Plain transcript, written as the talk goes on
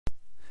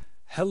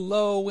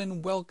Hello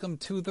and welcome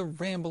to the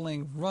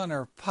Rambling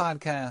Runner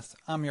podcast.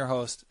 I'm your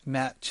host,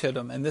 Matt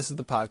Chittum, and this is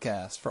the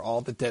podcast for all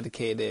the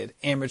dedicated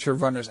amateur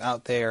runners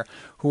out there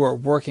who are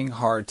working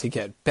hard to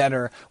get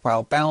better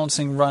while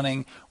balancing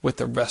running with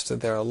the rest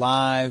of their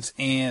lives.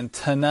 And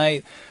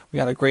tonight, we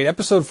got a great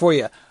episode for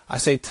you. I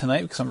say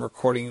tonight because I'm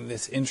recording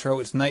this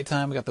intro. It's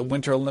nighttime. We got the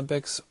Winter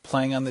Olympics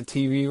playing on the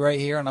TV right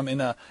here, and I'm in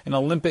an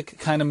Olympic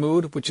kind of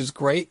mood, which is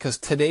great because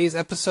today's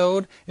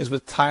episode is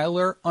with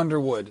Tyler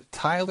Underwood.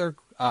 Tyler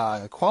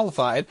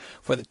qualified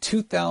for the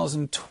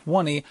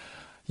 2020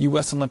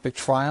 U.S. Olympic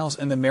Trials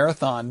in the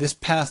marathon this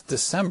past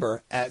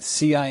December at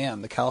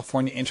CIM, the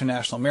California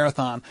International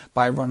Marathon,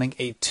 by running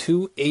a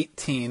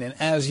 2:18. And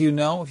as you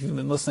know, if you've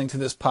been listening to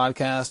this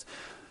podcast,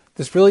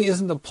 this really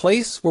isn't a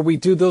place where we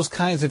do those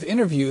kinds of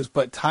interviews,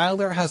 but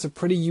Tyler has a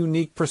pretty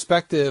unique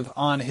perspective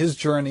on his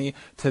journey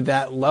to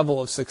that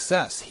level of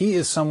success. He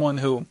is someone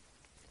who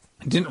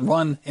didn't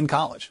run in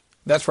college.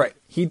 That's right.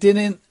 He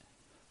didn't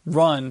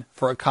run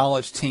for a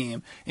college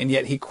team, and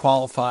yet he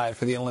qualified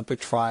for the Olympic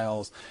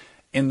trials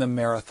in the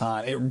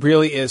marathon. It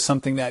really is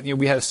something that,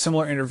 we had a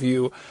similar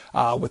interview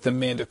with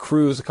Amanda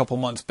Cruz a couple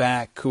months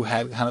back, who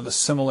had kind of a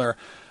similar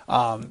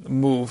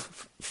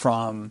move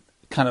from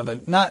kind of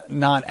a not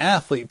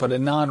non-athlete, but a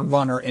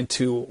non-runner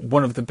into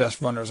one of the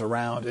best runners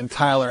around. And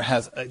Tyler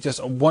has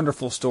just a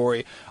wonderful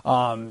story.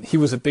 He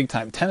was a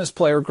big-time tennis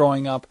player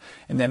growing up,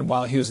 and then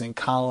while he was in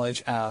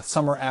college,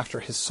 summer after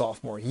his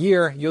sophomore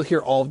year, you'll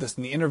hear all of this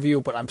in the interview,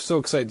 but I'm so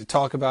excited to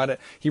talk about it.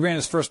 He ran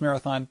his first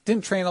marathon,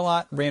 didn't train a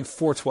lot, ran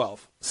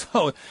 4:12.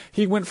 So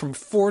he went from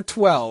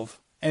 4:12,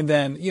 and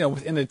then,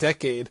 within a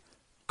decade,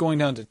 going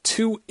down to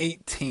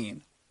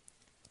 2:18.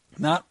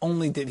 Not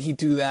only did he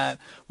do that,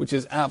 which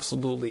is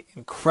absolutely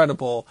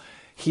incredible,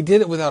 he did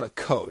it without a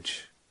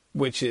coach,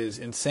 which is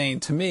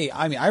insane to me.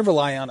 I mean, I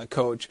rely on a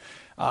coach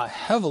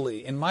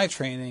heavily in my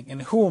training,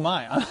 and who am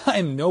I?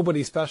 I'm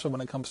nobody special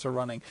when it comes to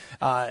running.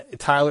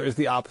 Tyler is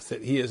the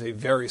opposite. He is a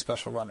very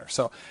special runner.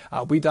 So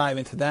we dive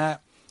into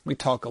that. We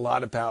talk a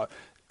lot about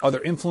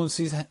other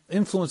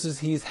influences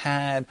he's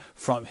had,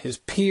 from his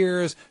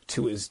peers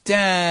to his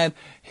dad,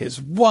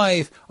 his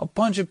wife, a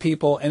bunch of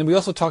people, and we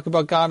also talk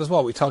about God as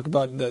well. We talk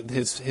about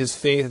his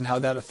faith and how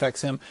that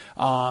affects him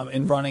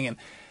in running. And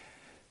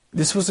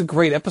this was a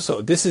great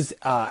episode. This is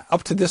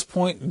up to this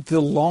point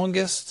the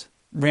longest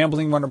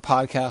Rambling Runner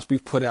podcast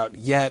we've put out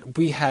yet.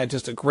 We had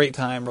just a great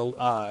time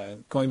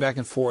going back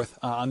and forth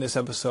on this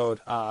episode,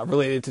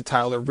 related to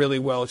Tyler really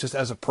well, just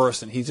as a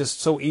person. He's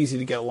just so easy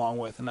to get along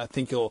with, and I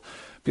think you'll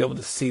be able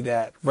to see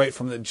that right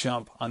from the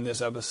jump on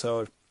this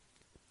episode.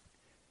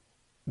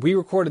 We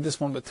recorded this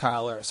one with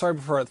Tyler. Sorry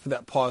for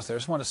that pause there. I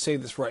just want to say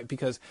this right,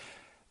 because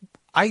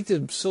I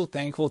am so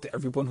thankful to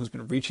everyone who's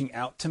been reaching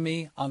out to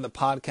me on the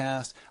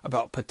podcast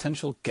about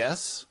potential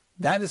guests.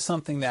 That is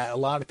something that a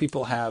lot of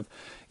people have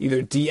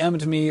either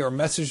DM'd me or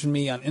messaged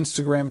me on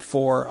Instagram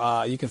for.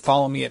 You can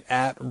follow me at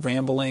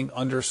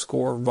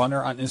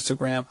 @rambling_runner on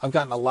Instagram. I've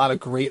gotten a lot of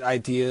great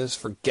ideas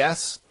for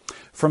guests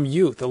from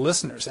you, the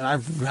listeners, and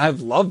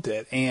I've loved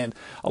it. And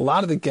a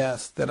lot of the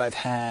guests that I've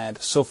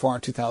had so far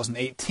in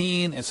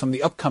 2018, and some of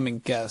the upcoming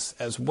guests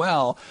as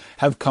well,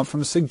 have come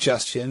from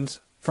suggestions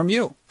from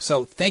you.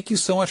 So thank you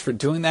so much for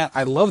doing that.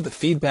 I love the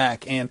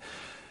feedback, and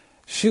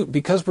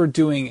because we're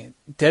doing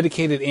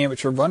dedicated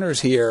amateur runners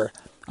here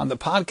on the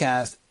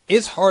podcast,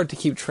 it's hard to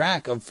keep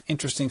track of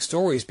interesting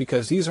stories,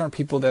 because these aren't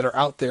people that are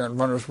out there in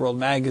Runner's World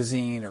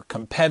magazine or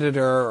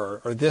Competitor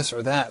or this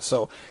or that.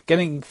 So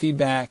getting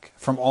feedback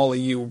from all of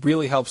you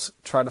really helps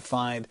try to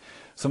find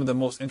some of the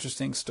most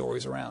interesting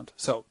stories around.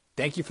 So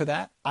thank you for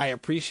that. I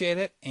appreciate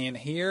it. And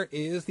here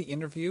is the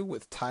interview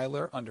with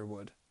Tyler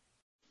Underwood.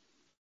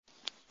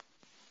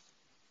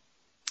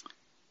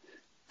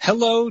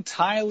 Hello,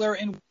 Tyler,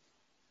 and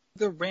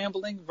the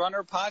Rambling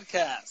Runner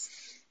podcast.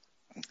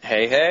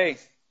 Hey.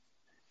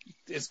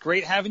 It's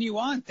great having you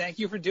on. Thank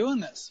you for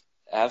doing this.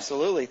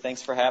 Absolutely.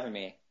 Thanks for having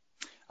me.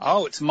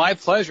 Oh, it's my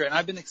pleasure. And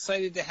I've been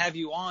excited to have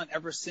you on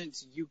ever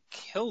since you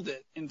killed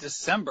it in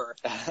December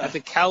at the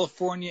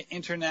California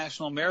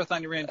International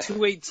Marathon. You ran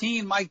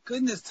 2:18. My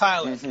goodness,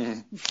 Tyler.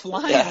 Mm-hmm.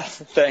 Flying. Yeah,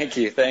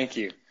 thank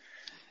you.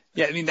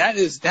 Yeah, I mean, that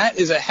is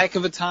a heck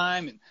of a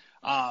time. And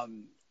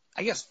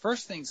I guess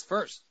first things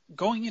first,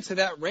 going into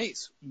that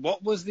race,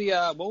 what was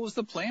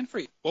the plan for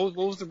you? What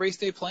was the race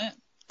day plan?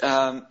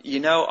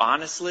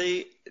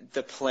 Honestly,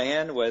 the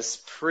plan was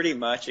pretty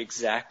much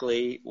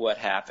exactly what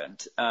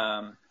happened.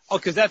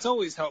 Because that's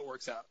always how it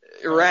works out.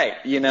 Right.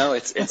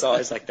 It's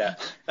always like that.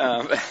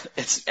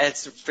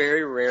 It's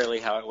very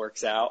rarely how it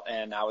works out.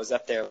 And I was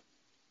up there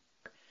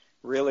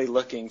really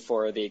looking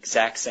for the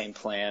exact same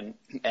plan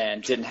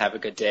and didn't have a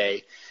good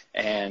day.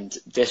 And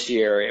this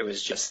year it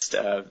was just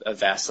a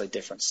vastly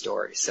different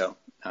story. So,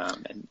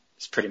 and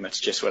it's pretty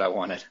much just what I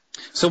wanted.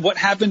 So what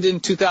happened in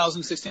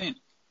 2016?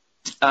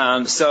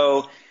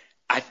 So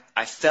I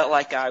felt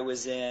like I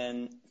was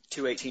in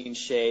 2:18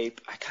 shape.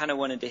 I kind of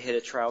wanted to hit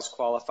a trials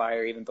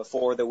qualifier even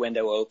before the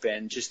window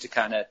opened, just to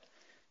kind of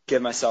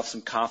give myself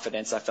some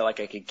confidence. I felt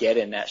like I could get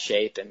in that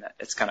shape, and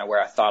it's kind of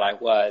where I thought I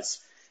was.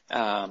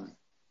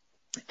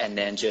 And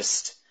then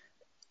just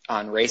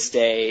on race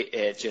day,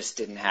 it just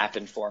didn't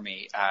happen for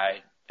me.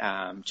 I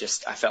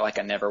felt like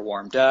I never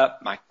warmed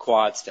up. My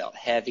quads felt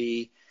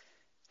heavy.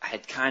 I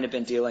had kind of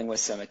been dealing with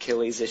some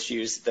Achilles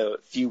issues the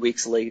few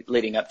weeks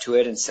leading up to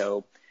it. And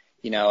so,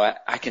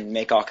 I can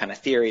make all kind of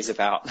theories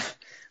about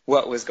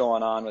what was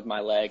going on with my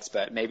legs,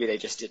 but maybe they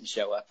just didn't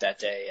show up that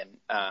day. And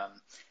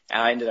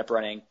I ended up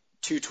running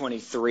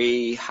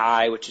 2:23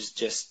 high, which is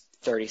just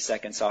 30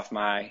 seconds off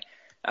my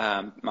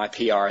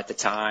PR at the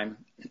time.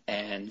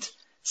 And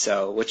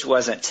so, which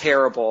wasn't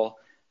terrible,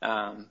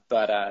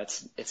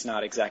 but it's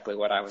not exactly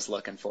what I was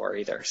looking for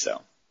either.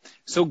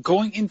 So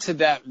going into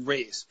that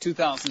race,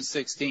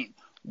 2016,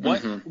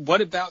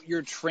 what about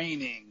your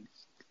training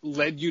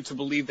led you to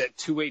believe that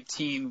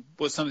 218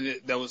 was something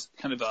that was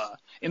kind of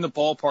in the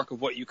ballpark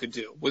of what you could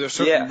do? Were there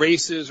certain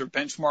races or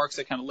benchmarks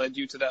that kind of led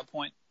you to that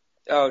point?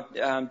 Oh,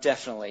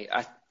 definitely.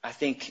 I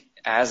think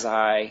as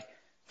I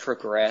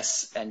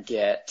progress and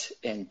get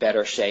in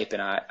better shape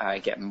and I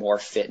get more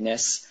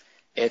fitness,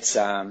 it's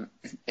a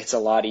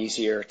lot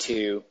easier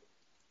to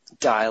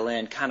dial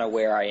in kind of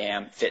where I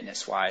am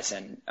fitness wise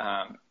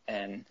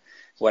and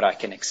what I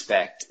can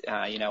expect.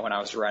 When I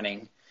was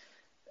running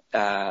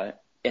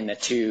in the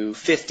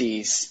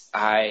 250s,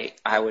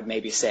 I would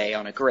maybe say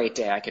on a great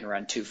day I can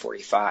run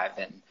 245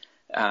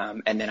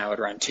 and then I would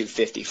run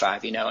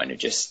 255, and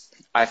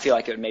I feel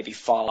like it would maybe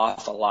fall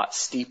off a lot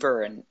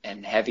steeper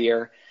and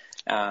heavier.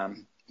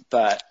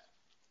 But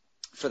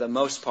for the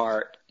most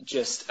part,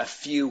 just a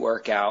few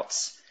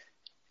workouts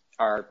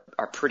are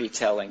pretty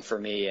telling for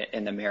me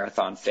in the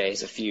marathon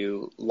phase, a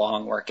few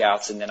long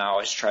workouts, and then I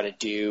always try to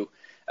do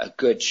a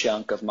good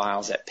chunk of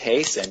miles at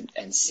pace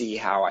and see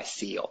how I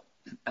feel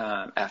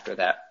after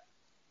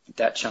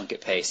that chunk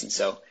at pace. And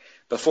so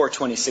before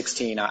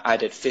 2016, I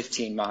did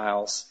 15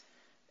 miles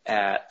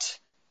at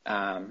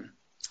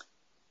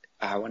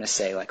I want to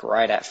say like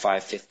right at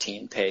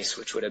 5:15 pace,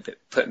 which would have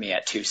put me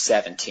at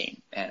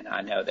 2:17. And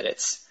I know that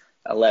it's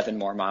 11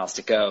 more miles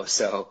to go.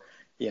 So,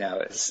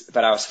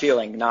 but I was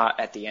feeling not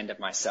at the end of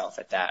myself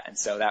at that. And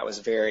so that was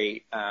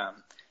very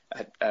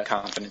a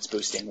confidence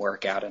boosting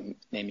workout and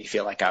made me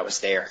feel like I was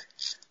there.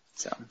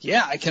 So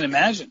yeah, I can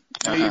imagine.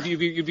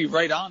 You'd be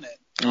right on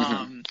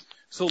it.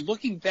 So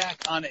looking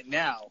back on it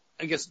now,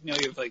 I guess, you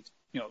have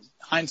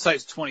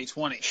hindsight's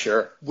 2020.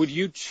 Sure. Would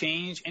you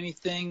change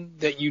anything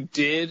that you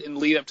did in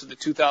lead up to the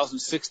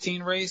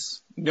 2016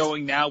 race,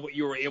 knowing now what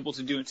you were able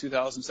to do in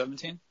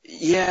 2017?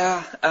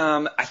 Yeah,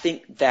 I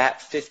think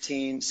that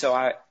 15. So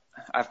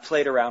I've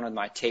played around with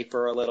my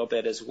taper a little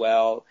bit as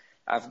well.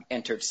 I've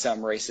entered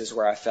some races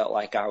where I felt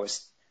like I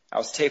was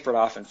tapered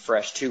off and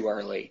fresh too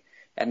early,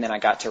 and then I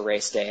got to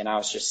race day and I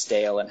was just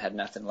stale and had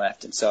nothing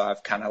left. And so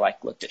I've kind of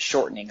looked at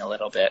shortening a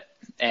little bit.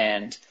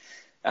 And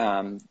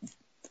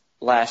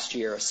last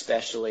year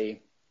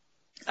especially,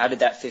 I did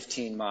that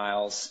 15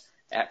 miles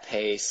at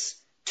pace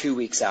 2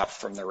 weeks out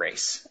from the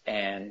race.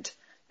 And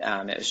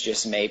it was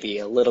just maybe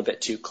a little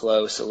bit too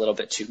close, a little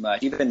bit too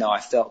much, even though I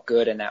felt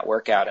good in that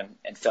workout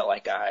and felt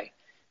like I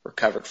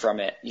recovered from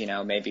it.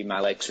 Maybe my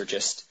legs were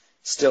just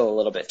still a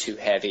little bit too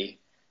heavy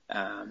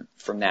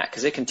from that,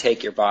 because it can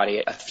take your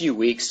body a few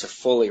weeks to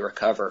fully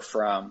recover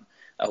from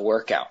a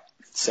workout.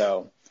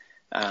 So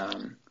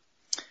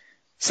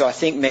I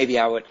think maybe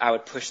I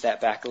would push that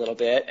back a little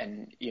bit,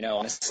 and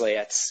honestly,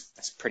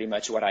 that's pretty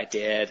much what I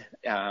did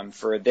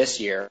for this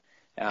year,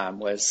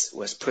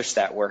 was push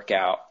that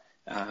workout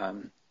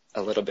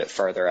a little bit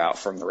further out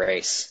from the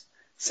race.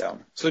 So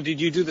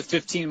did you do the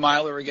 15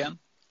 miler again?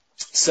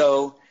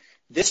 So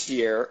this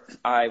year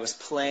I was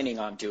planning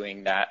on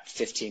doing that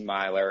 15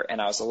 miler,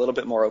 and I was a little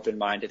bit more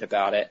open-minded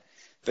about it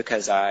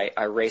because I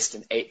raced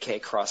an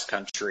 8K cross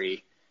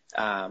country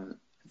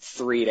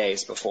 3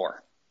 days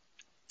before.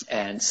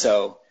 And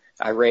so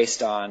I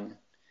raced on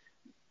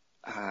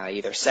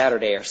either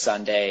Saturday or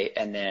Sunday,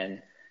 and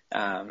then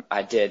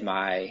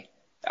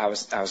I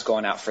was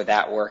going out for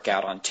that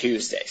workout on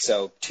Tuesday.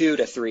 So 2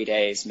 to 3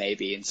 days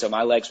maybe. And so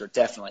my legs were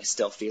definitely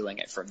still feeling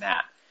it from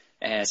that.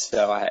 And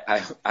so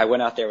I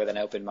went out there with an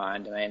open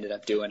mind, and I ended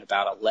up doing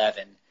about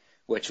 11,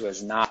 which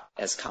was not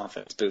as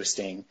confidence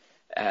boosting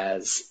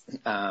as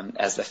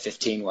the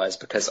 15 was,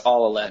 because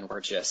all 11 were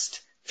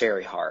just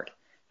very hard.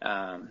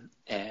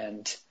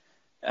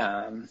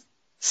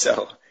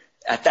 So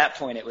at that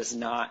point, it was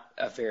not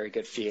a very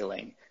good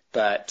feeling.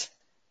 But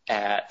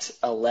at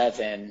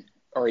 11,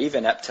 or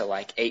even up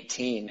to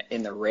 18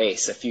 in the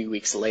race a few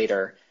weeks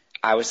later,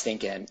 I was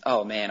thinking,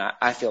 oh man,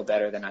 I feel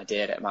better than I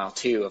did at mile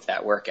 2 of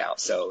that workout.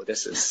 So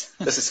this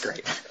is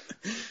great.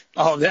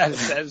 Oh, that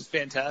is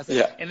fantastic.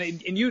 Yeah.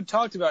 And you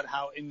talked about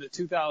how in the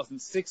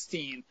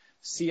 2016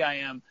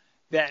 CIM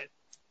that,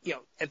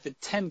 at the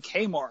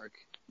 10K mark,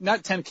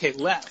 not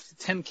 10K left,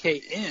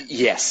 10K in.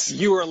 Yes.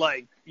 You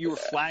were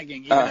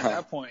flagging even at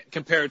that point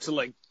compared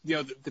to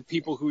the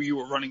people who you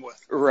were running with.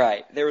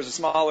 Right. There was a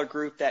smaller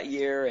group that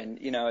year, and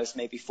it was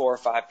maybe 4 or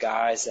 5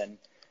 guys, and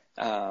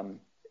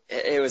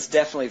it was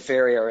definitely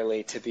very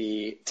early to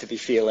be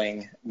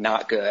feeling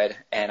not good.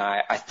 And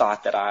I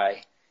thought that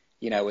I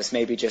was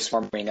maybe just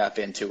warming up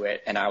into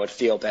it, and I would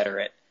feel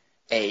better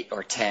 8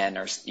 or 10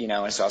 or,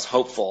 and so I was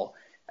hopeful,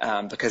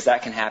 because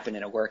that can happen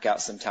in a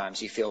workout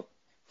sometimes. You feel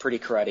pretty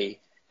cruddy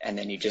and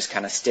then you just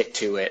kind of stick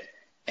to it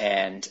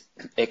and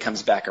it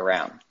comes back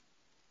around.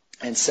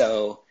 And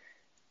so,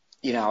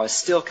 I was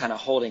still kind of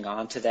holding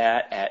on to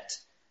that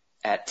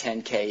at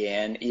 10K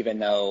in, even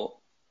though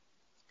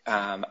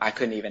I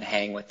couldn't even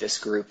hang with this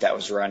group that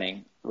was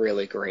running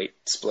really great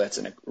splits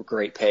and a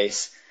great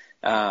pace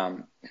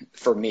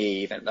for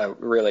me, even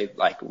really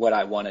like what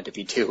I wanted to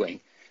be doing.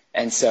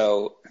 And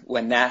so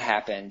when that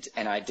happened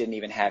and I didn't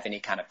even have any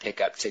kind of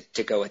pickup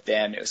to go with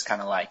them, it was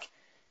kind of like,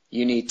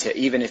 you need to,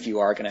 even if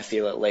you are going to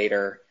feel it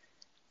later,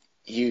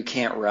 you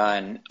can't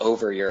run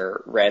over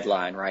your red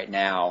line right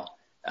now,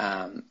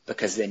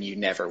 because then you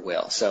never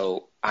will.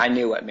 So I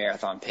knew what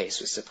marathon pace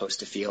was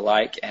supposed to feel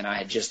like, and I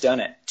had just done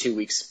it 2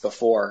 weeks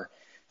before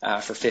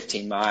for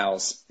 15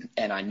 miles,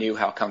 and I knew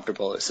how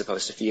comfortable it was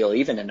supposed to feel.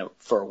 Even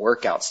for a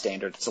workout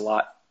standard, it's a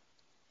lot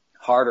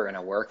harder in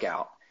a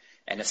workout,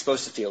 and it's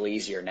supposed to feel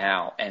easier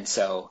now. And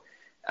so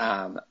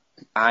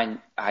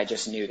I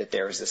just knew that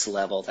there was this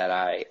level that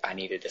I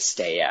needed to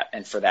stay at,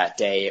 and for that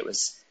day it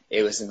was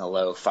in the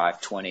low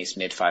 520s,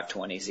 mid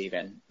 520s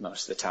even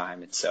most of the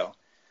time. And so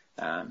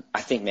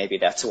I think maybe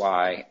that's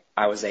why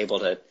I was able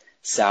to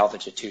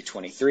salvage a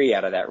 2:23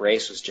 out of that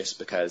race, was just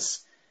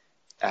because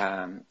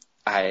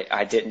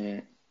I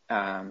didn't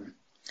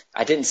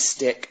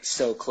stick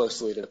so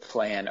closely to the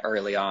plan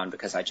early on,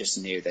 because I just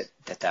knew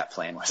that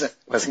plan wasn't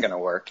going to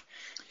work.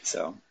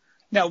 So.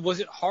 Now, was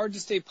it hard to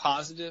stay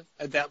positive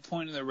at that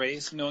point in the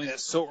race, knowing that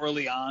so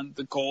early on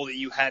the goal that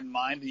you had in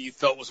mind that you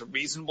felt was a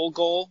reasonable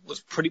goal was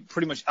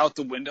pretty much out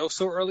the window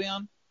so early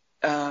on?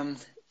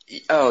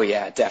 Oh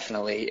yeah,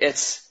 definitely.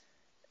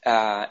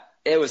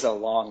 It was a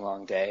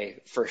long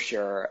day for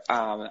sure.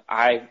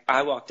 I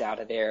walked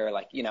out of there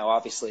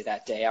obviously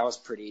that day I was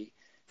pretty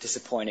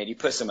disappointed. You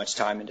put so much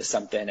time into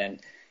something, and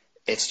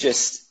it's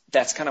just,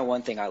 that's kind of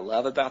one thing I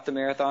love about the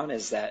marathon,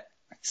 is that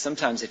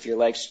sometimes if your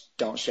legs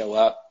don't show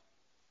up,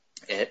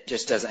 it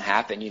just doesn't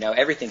happen.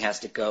 Everything has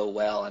to go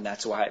well, and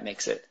that's why it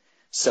makes it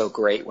so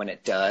great when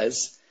it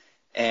does.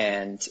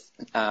 And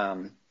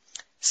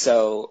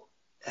so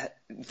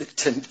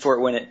for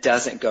when it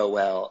doesn't go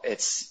well,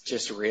 it's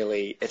just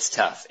really, it's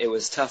tough. It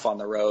was tough on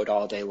the road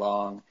all day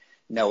long,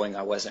 knowing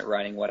I wasn't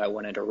running what I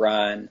wanted to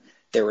run.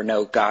 There were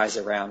no guys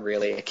around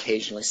really.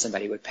 Occasionally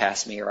somebody would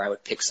pass me, or I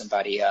would pick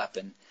somebody up.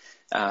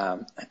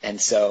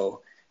 And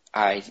so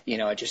I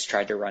just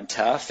tried to run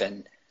tough,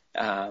 and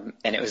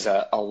it was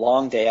a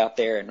long day out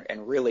there,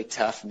 and really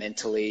tough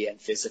mentally and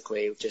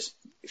physically, just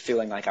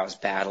feeling like I was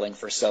battling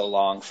for so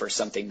long for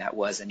something that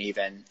wasn't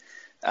even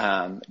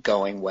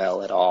going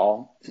well at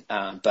all.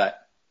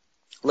 But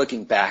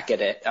looking back at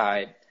it,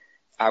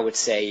 I would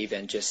say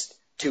even just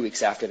 2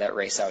 weeks after that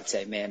race, I would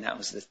say, man, that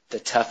was the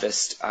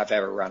toughest I've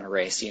ever run a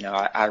race.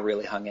 I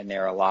really hung in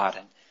there a lot,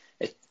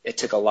 and it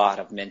took a lot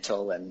of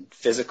mental and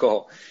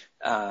physical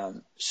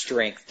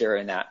strength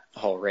during that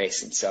whole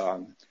race. And so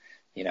I'm,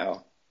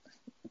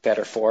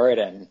 better for it,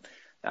 and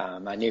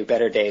I knew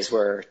better days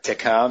were to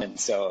come, and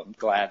so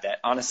I'm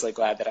honestly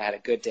glad that I had a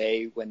good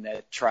day when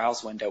the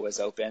trials window was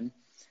open,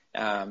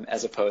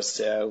 as opposed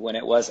to when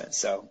it wasn't.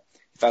 So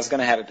if I was going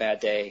to have a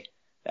bad day,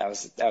 that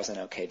was an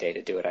okay day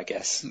to do it, I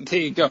guess. There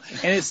you go.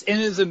 And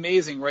it's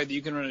amazing, right, that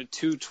you can run a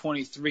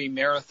 2:23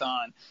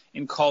 marathon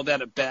and call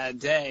that a bad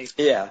day.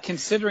 Yeah.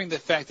 Considering the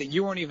fact that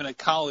you weren't even a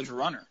college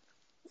runner.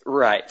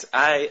 Right.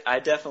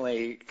 I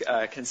definitely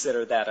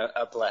consider that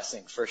a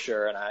blessing for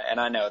sure, and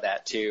I know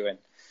that too.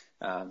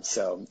 And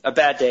so a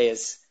bad day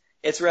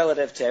it's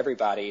relative to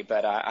everybody,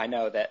 but I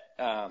know that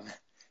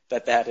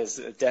that is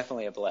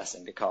definitely a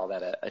blessing to call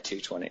that a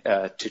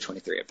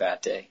 2:23 a bad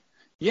day.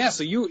 Yeah.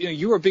 So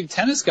you were a big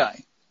tennis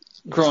guy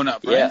growing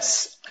up, right?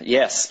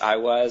 Yes, I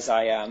was.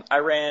 I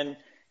ran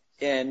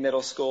in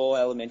middle school,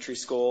 elementary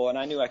school, and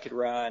I knew I could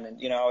run,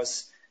 and I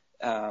was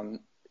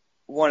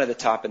one of the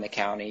top in the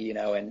county,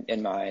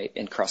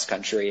 in cross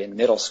country in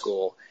middle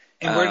school.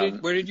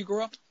 And where did you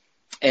grow up?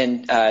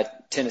 In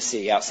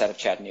Tennessee, outside of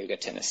Chattanooga,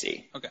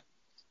 Tennessee. Okay.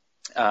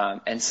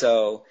 And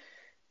so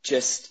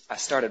I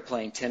started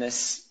playing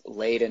tennis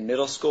late in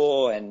middle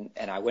school, and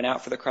I went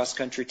out for the cross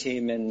country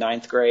team in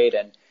 9th grade.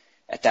 And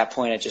at that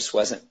point, I just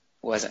wasn't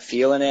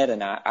feeling it.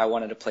 And I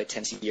wanted to play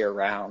tennis year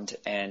round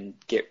and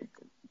get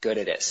good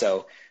at it.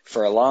 So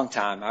for a long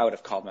time, I would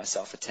have called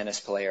myself a tennis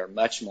player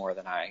much more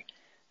than I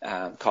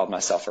called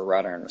myself a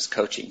runner, and was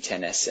coaching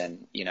tennis.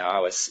 And, I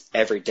was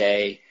every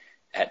day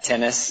at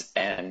tennis,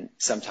 and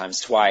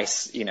sometimes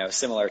twice,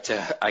 similar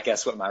to, I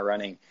guess, what my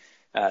running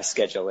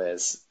schedule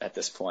is at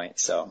this point.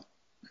 So.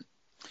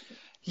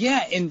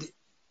 Yeah. And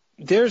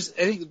I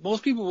think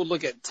most people would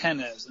look at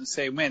tennis and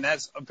say, man,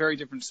 that's a very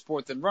different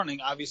sport than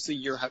running. Obviously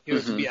you have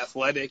to be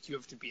athletic. You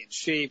have to be in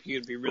shape. You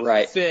have to be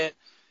really fit.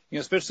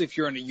 Especially if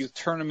you're in a youth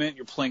tournament,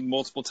 you're playing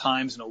multiple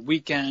times in a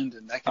weekend,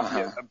 and that can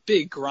be a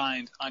big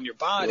grind on your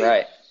body.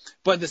 Right.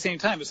 But at the same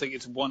time,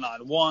 it's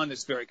one-on-one.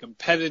 It's very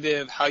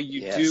competitive. How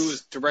you do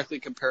is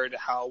directly compared to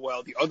how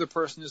well the other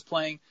person is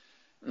playing.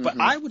 But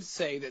I would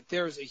say that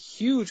there is a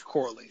huge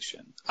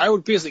correlation. I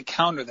would basically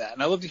counter that.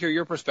 And I'd love to hear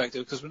your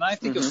perspective, because when I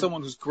think of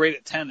someone who's great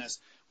at tennis,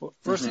 well,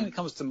 first thing that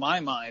comes to my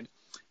mind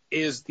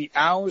is the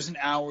hours and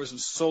hours of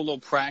solo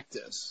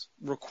practice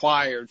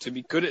required to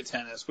be good at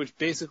tennis, which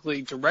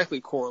basically directly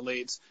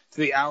correlates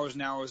to the hours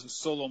and hours of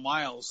solo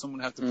miles someone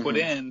would have to put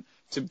in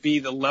to be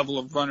the level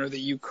of runner that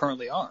you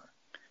currently are.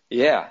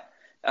 Yeah.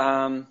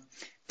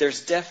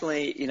 There's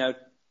definitely,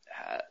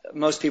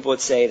 most people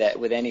would say that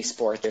with any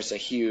sport, there's a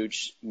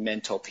huge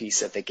mental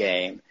piece of the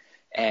game.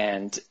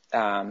 And,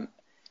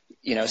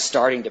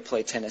 starting to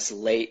play tennis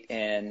late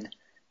in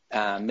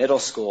middle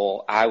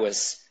school, I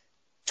was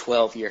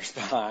 12 years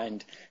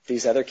behind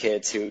these other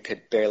kids who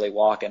could barely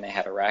walk and they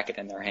had a racket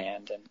in their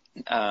hand.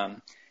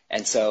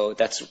 And so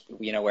that's,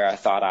 where I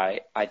thought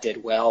I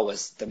did well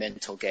was the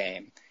mental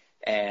game.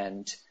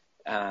 And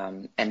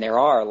there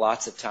are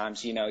lots of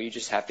times, you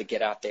just have to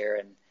get out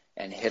there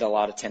and hit a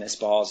lot of tennis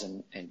balls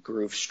and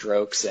groove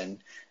strokes. And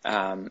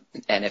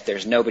if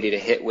there's nobody to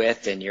hit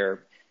with, then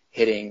you're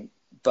hitting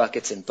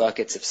buckets and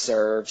buckets of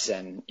serves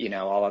and,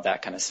 all of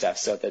that kind of stuff.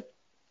 So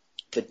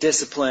the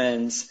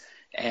disciplines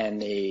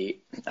and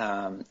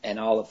and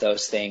all of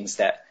those things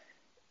that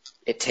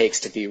it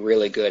takes to be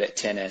really good at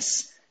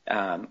tennis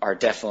are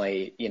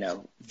definitely,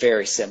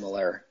 very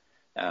similar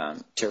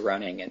to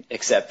running, and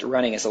except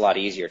running is a lot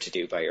easier to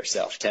do by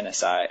yourself.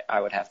 Tennis, I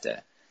would have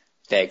to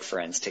beg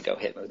friends to go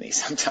hit with me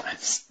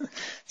sometimes.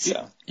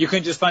 So you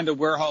couldn't just find a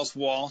warehouse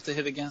wall to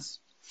hit against?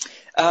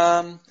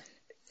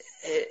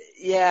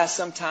 Yeah,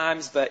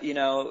 sometimes, but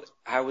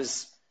I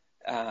was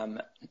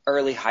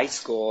early high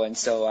school, and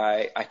so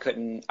I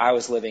couldn't. I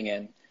was living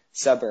in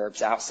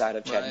suburbs outside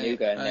of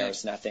Chattanooga, and there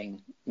was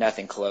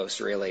nothing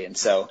close really, and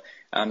so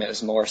it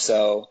was more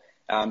so.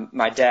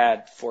 My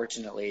dad,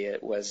 fortunately,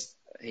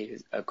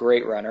 he's a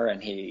great runner,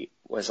 and he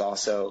was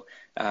also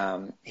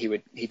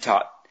he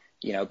taught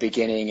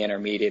beginning,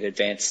 intermediate,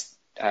 advanced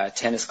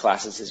tennis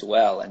classes as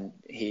well, and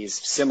he's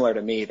similar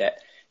to me that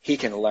he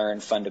can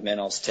learn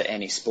fundamentals to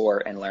any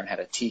sport and learn how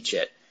to teach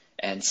it.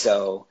 And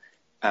so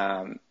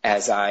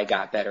as I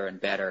got better and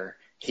better,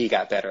 he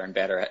got better and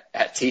better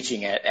at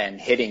teaching it and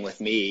hitting with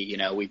me.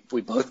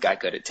 We both got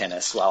good at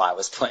tennis while I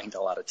was playing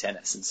a lot of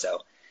tennis, and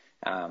so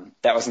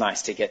that was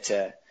nice to get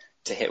to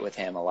hit with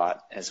him a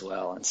lot as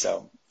well, and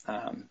so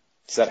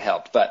that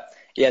helped. But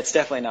yeah, it's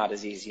definitely not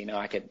as easy.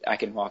 I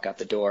could walk out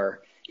the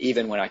door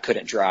even when I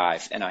couldn't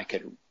drive, and I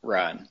could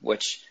run,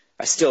 which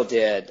I still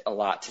did a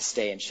lot to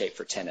stay in shape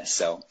for tennis.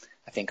 So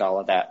I think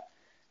all of that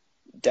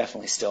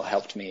definitely still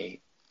helped me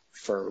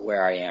for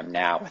where I am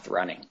now with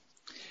running.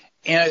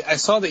 And I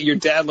saw that your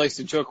dad likes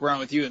to joke around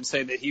with you and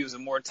say that he was a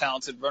more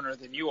talented runner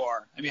than you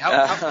are. I mean,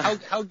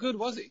 how good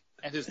was he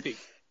at his peak?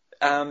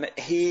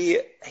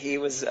 He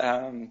was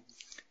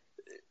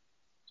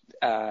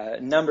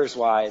numbers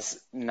wise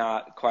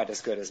not quite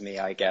as good as me,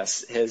 I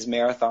guess. His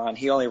marathon,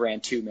 he only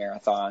ran 2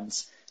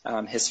 marathons.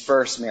 His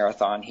first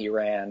marathon, he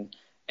ran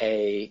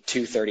a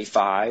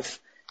 2:35,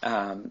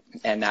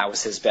 and that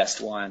was his best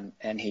one.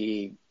 And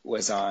he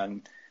was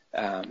on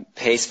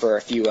pace for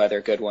a few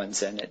other good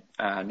ones, and it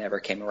never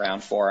came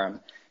around for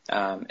him.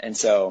 And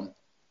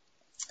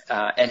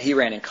he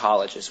ran in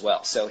college as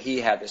well. So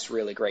he had this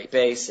really great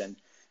base, and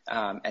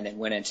then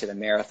went into the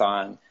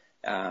marathon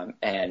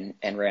and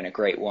ran a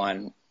great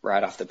one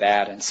right off the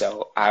bat. And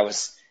so I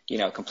was,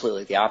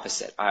 completely the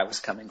opposite. I was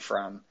coming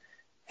from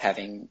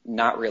having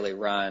not really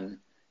run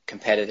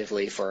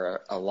competitively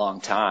for a long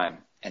time,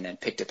 and then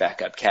picked it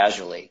back up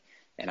casually.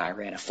 And I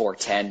ran a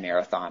 4:10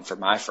 marathon for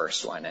my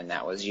first one. And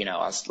that was, I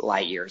was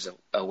light years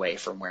away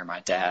from where my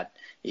dad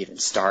even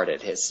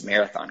started his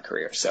marathon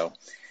career. So,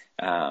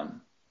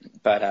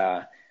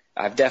 but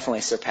I've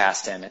definitely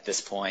surpassed him at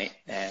this point.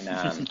 And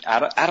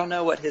I don't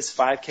know what his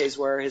 5Ks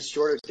were, his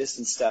shorter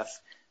distance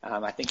stuff.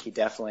 I think he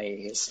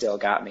definitely has still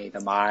got me the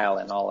mile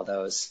and all of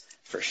those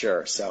for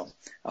sure. So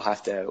I'll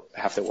have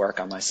to work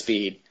on my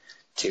speed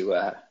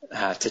to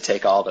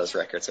take all those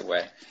records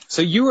away.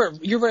 So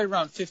you're right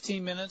around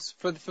 15 minutes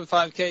for the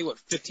 5K. What,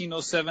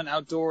 15:07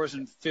 outdoors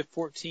and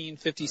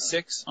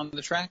 14:56 on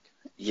the track?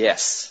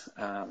 Yes,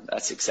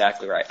 that's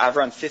exactly right. I've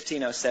run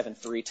 15:07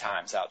 3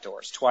 times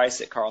outdoors.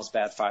 Twice at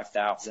Carlsbad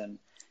 5000.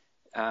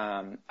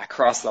 I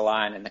crossed the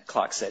line and the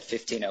clock said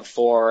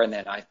 15:04, and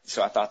then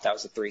so I thought that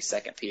was a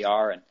 3-second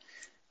PR, and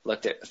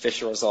looked at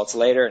official results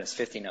later, and it's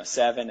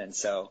 15:07, and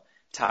so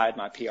tied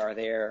my PR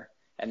there.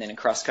 And then in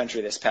cross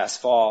country this past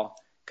fall,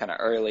 kind of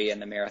early in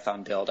the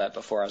marathon build up,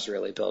 before I was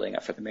really building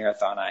up for the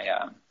marathon,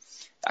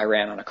 I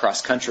ran on a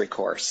cross country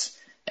course,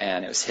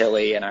 and it was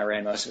hilly, and I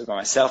ran most of it by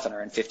myself, and I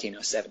ran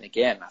 15:07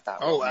 again. And I thought,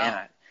 oh wow,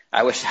 man,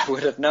 I wish I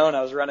would have known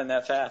I was running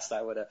that fast.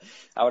 I would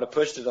have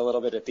pushed it a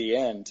little bit at the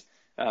end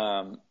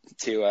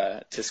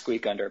to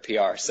squeak under a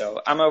PR.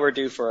 So I'm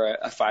overdue for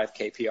a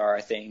 5K PR,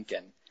 I think,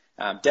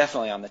 and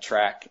definitely on the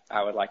track,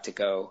 I would like to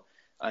go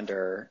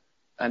under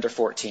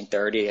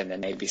 14:30, and then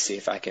maybe see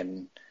if I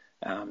can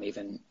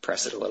even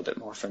press it a little bit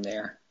more from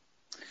there.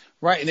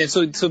 Right. And then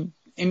so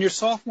in your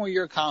sophomore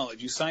year of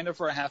college, you signed up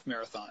for a half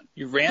marathon.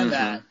 You ran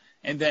that,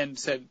 and then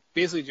said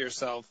basically to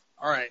yourself,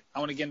 all right, I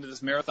want to get into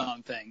this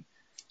marathon thing.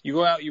 You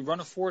go out, you run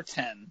a 4:10.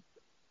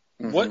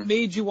 Mm-hmm. What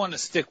made you want to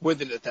stick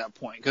with it at that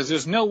point? Because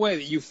there's no way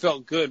that you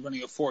felt good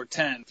running a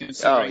 4:10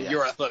 considering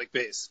your athletic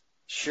base.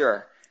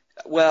 Sure.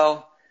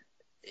 Well,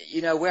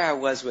 where I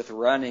was with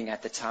running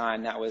at the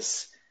time, that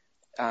was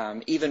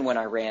even when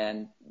I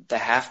ran the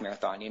half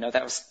marathon,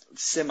 that was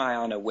semi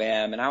on a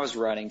whim, and I was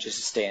running just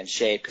to stay in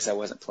shape because I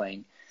wasn't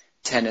playing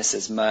tennis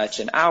as much,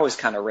 and I always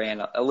kind of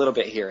ran a little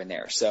bit here and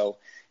there. So,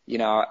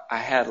 I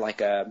had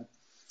like a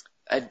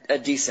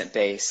decent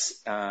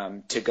base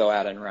to go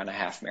out and run a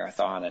half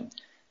marathon, and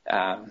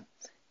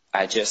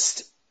I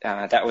just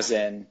that was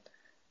in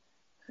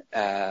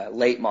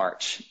late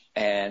March,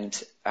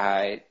 and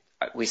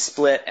we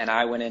split, and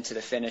I went into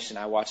the finish, and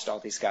I watched all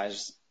these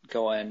guys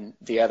going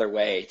the other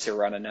way to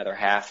run another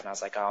half, and I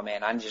was like, oh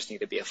man, I just need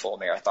to be a full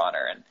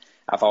marathoner, and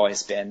I've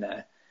always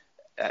been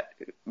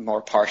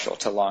more partial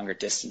to longer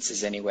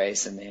distances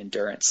anyways in the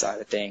endurance side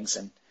of things,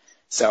 and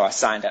so I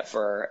signed up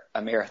for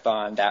a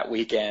marathon that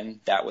weekend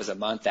that was a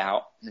month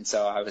out, and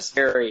so I was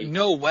very...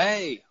 No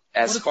way!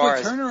 What a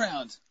quick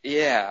turnaround.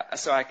 Yeah,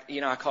 so I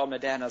called my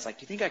dad, and I was like,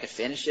 do you think I could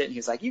finish it? And he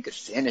was like, you could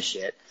finish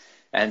it.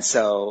 And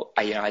so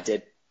I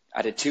did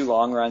 2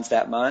 long runs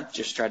that month,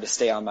 just tried to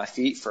stay on my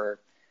feet for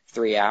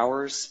 3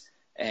 hours,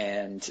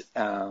 and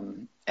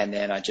then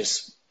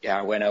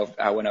I went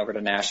over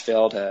to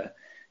Nashville to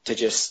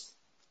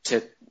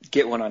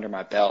get one under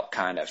my belt,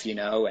 kind of,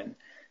 and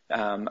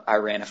I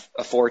ran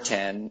a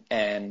 4:10,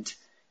 and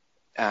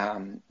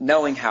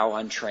knowing how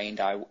untrained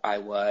I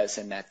was,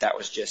 and that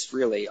was just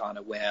really on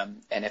a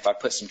whim, and if I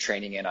put some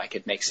training in, I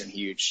could make some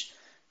huge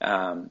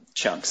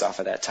chunks off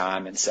of that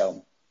time, and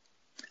so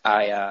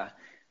I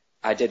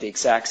did the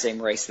exact same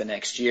race the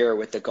next year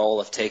with the goal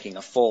of taking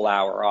a full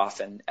hour off,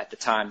 and at the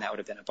time that would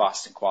have been a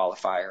Boston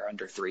qualifier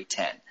under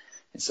 3:10,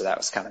 and so that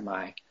was kind of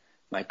my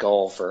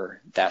goal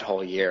for that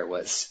whole year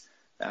was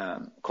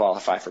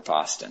qualify for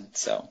Boston.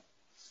 So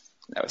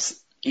that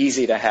was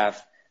easy to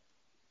have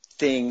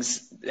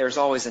things. There's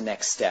always a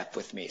next step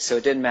with me, so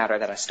it didn't matter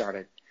that I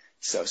started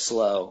so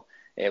slow.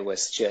 It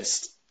was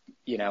just,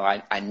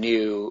 I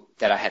knew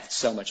that I had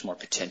so much more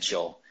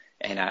potential,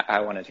 and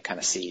I wanted to kind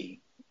of see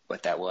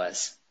what that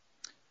was.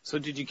 So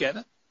did you get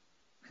it?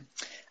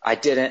 I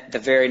didn't. The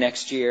very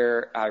next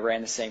year, I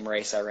ran the same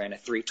race. I ran a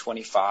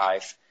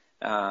 3:25.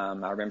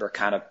 I remember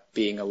kind of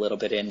being a little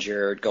bit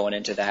injured going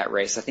into that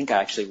race. I think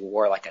I actually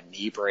wore like a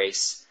knee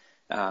brace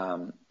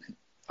on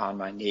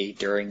my knee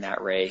during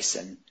that race.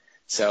 And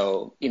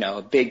so,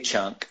 a big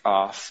chunk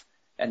off.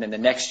 And then the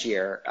next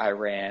year, I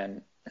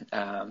ran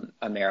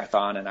a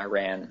marathon, and I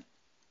ran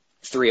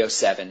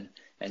 3:07.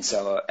 And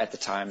so at the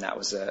time, that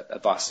was a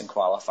Boston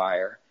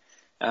qualifier.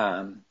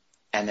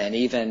 And then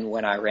even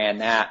when I ran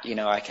that,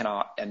 I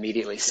can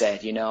immediately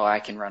said, I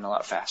can run a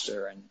lot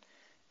faster, and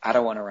I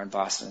don't want to run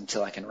Boston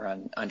until I can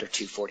run under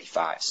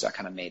 2:45. So I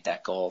kind of made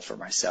that goal for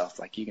myself,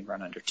 like you can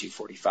run under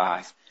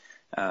 2:45,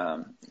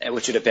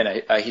 which would have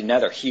been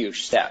another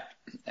huge step.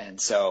 And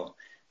so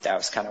that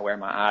was kind of where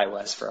my eye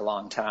was for a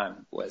long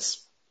time, was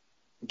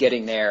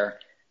getting there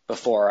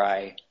before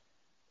I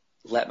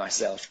let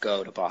myself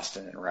go to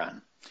Boston and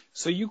run.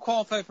 So you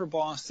qualified for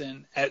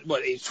Boston at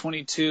what, age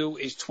 22,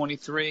 age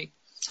 23?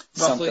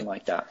 Roughly? Something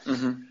like that.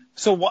 Mm-hmm.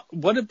 So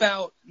what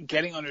about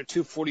getting under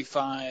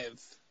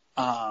 2:45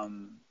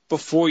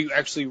 before you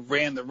actually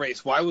ran the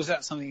race? Why was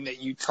that something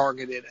that you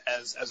targeted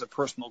as a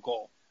personal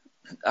goal?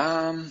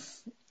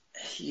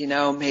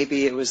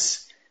 Maybe it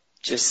was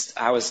just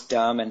I was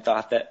dumb and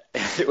thought that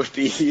it would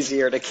be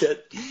easier to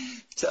get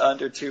to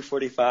under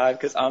 2:45,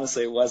 because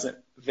honestly it wasn't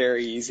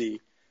very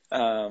easy.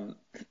 I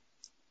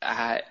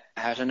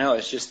don't know.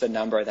 It's just the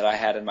number that I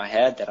had in my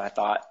head that I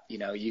thought,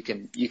 you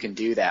can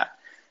do that.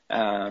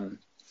 I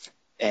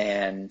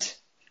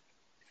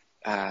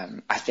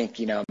think,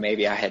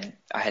 maybe I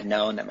had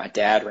known that my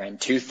dad ran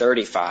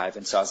 2:35.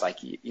 And so I was like,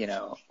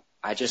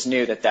 I just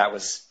knew that I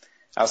was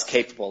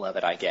capable of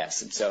it, I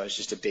guess. And so it's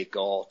just a big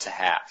goal to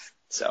have.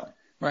 So.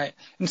 Right.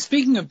 And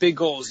speaking of big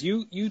goals,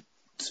 you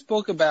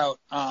spoke about,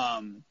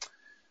 a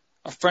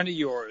friend of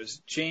yours,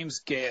 James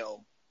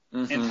Gale,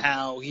 mm-hmm. and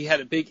how he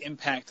had a big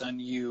impact on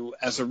you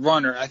as a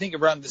runner, I think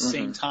around the mm-hmm.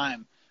 same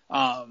time.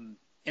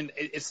 And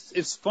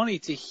it's funny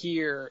to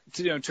hear,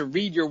 to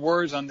read your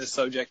words on this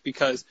subject,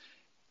 because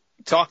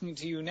talking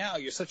to you now,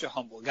 you're such a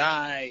humble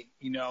guy.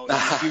 You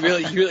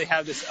really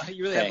have this.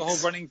 You really have the whole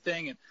running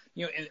thing, and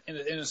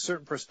in a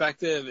certain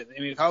perspective. And, I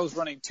mean, if I was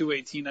running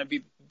 2:18, I'd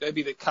be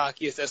the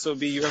cockiest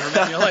SOB you ever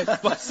met in your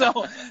life. But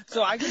so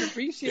I can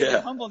appreciate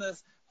the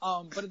humbleness.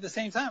 But at the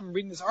same time, I'm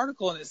reading this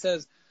article, and it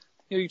says,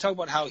 you talk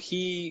about how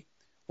he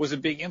was a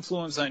big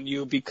influence on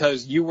you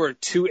because you were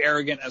too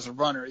arrogant as a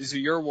runner. These are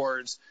your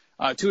words.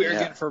 Too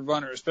arrogant for a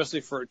runner,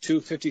 especially for a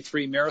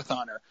 2:53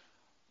 marathoner.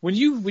 When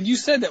you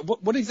said that,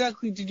 what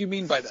exactly did you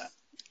mean by that?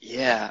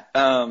 Yeah.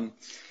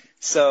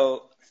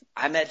 So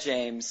I met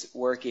James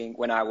working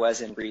when I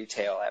was in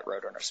retail at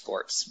Roadrunner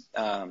Sports.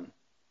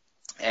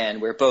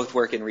 And we're both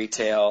working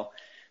retail.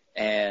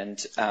 And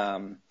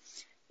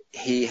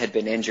he had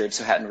been injured,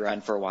 so hadn't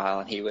run for a while,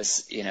 and he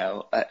was, he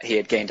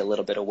had gained a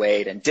little bit of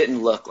weight and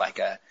didn't look like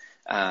a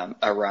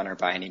runner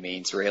by any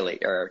means, really,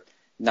 or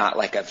not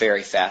like a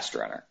very fast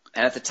runner.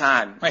 And at the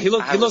time, right, he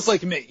looked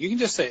like me. You can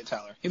just say it,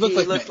 Tyler. He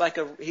looked like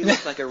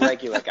a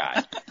regular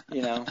guy,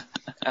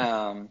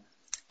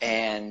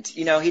 and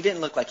he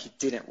didn't look like he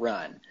didn't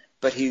run,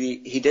 but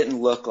he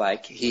didn't look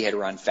like he had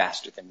run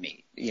faster than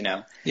me,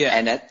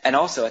 Yeah. And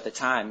also at the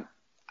time,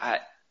 I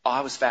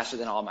was faster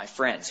than all my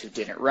friends who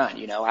didn't run.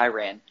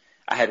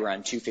 I had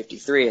run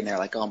 2:53, and they're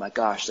like, "Oh my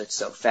gosh, that's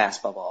so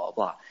fast!" Blah blah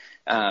blah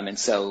blah. And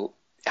so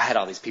I had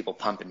all these people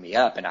pumping me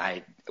up, and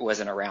I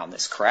wasn't around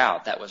this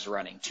crowd that was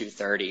running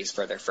 2:30s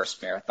for their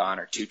first marathon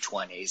or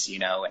 2:20s,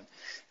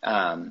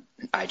 And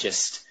I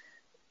just,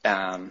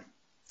 I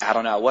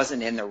don't know, I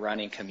wasn't in the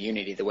running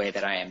community the way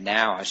that I am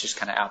now. I was just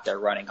kind of out there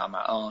running on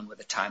my own with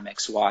a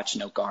Timex watch,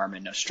 no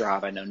Garmin, no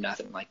Strava, no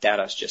nothing like that.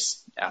 I was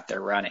just out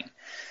there running.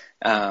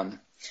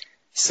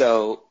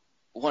 So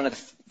one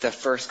of the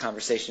first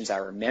conversations I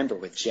remember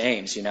with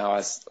James, I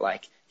was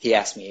like, he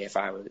asked me if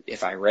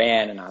I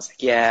ran, and I was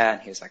like, yeah.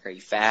 And he was like, are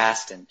you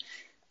fast? And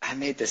I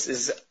made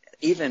this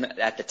even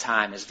at the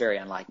time is very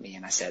unlike me.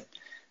 And I said,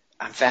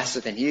 I'm faster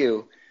than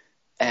you.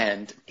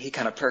 And he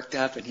kind of perked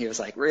up, and he was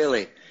like,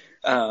 really?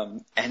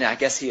 And I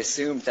guess he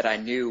assumed that I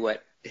knew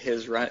what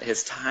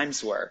his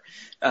times were.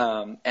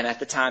 And at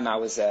the time I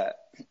was a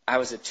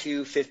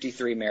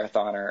 2:53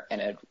 marathoner,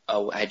 and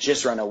I had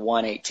just run a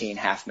 1:18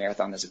 half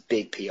marathon. That's a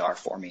big PR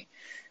for me.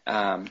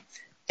 And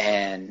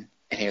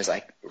he was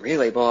like,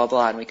 really, blah, blah,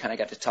 blah. And we kind of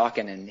got to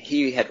talking, and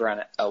he had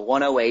run a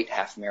 1:08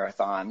 half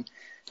marathon,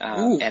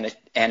 and a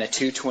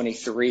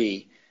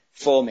 2:23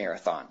 full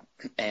marathon.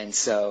 And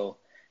so,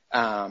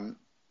 and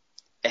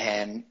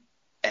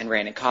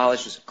ran in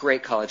college, was a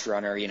great college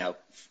runner,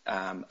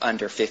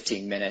 under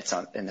 15 minutes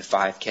in the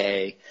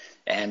 5K.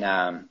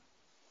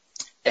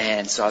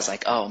 And so I was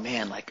like, oh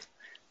man, like,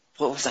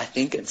 what was I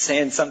thinking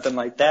saying something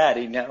like that,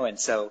 And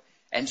so,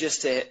 and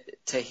just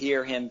to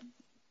hear him,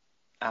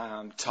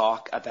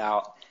 talk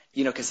about,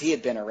 cause he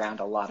had been around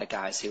a lot of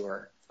guys who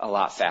were a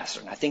lot faster.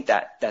 And I think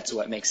that's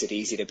what makes it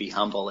easy to be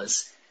humble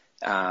is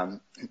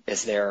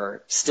there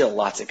are still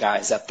lots of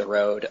guys up the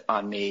road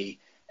on me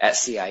at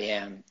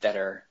CIM that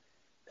are,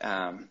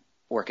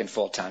 working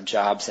full-time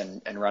jobs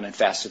and running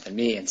faster than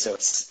me. And so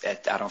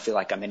I don't feel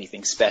like I'm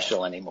anything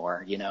special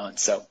anymore, And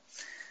so,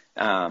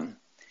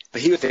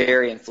 but he was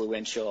very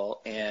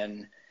influential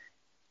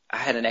I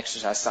had an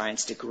exercise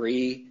science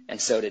degree, and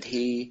so did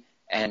he.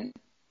 And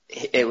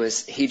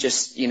he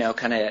just,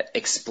 kind of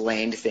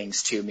explained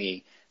things to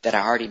me that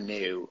I already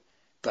knew,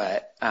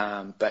 but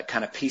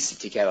kind of pieced it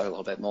together a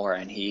little bit more.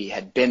 And he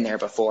had been there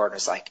before, and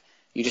was like,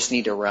 you just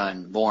need to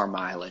run more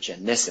mileage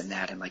and this and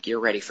that. And like, you're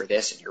ready for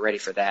this and you're ready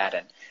for that.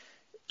 And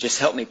just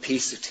helped me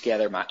piece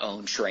together my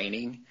own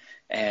training,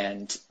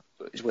 and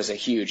it was a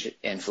huge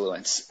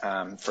influence,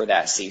 for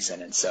that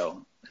season. And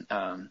so,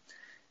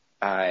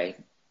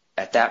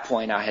 at that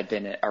point I had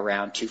been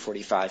around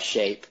 2:45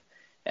 shape,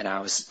 and I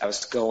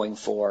was going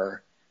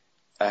for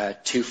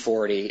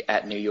 2:40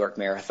 at New York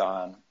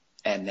Marathon.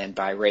 And then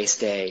by race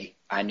day,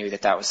 I knew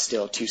that was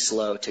still too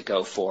slow to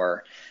go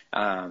for,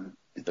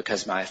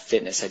 because my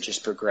fitness had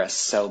just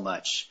progressed so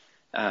much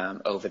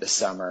over the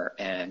summer,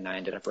 and I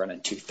ended up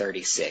running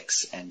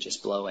 2:36 and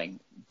just blowing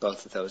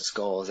both of those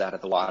goals out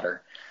of the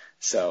water.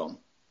 So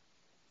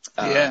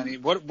yeah, I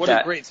mean, what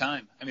a great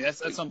time. I mean,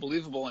 that's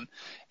unbelievable.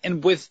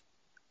 And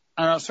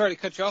I'm sorry to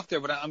cut you off there,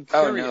 but I'm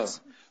curious.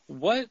 Oh,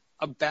 no.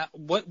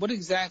 What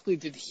exactly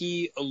did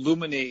he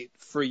illuminate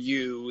for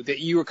you that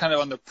you were kind of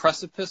on the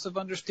precipice of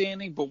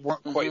understanding but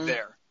weren't quite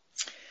there?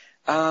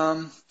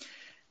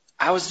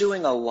 I was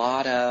doing a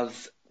lot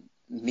of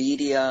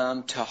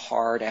medium to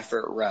hard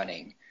effort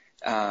running.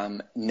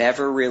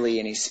 Never really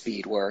any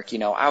speed work.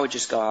 I would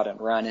just go out and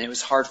run, and it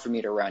was hard for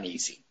me to run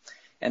easy.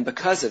 And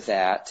because of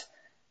that,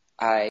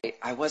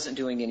 I wasn't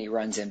doing any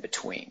runs in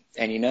between.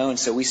 And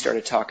so we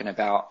started talking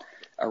about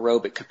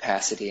aerobic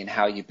capacity and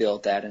how you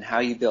build that, and how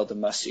you build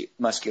the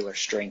muscular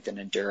strength and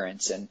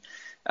endurance,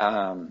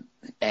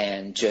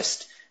 and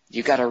just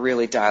you got to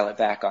really dial it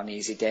back on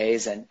easy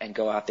days and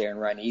go out there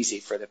and run easy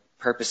for the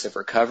purpose of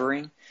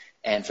recovering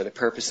and for the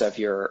purpose of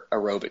your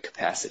aerobic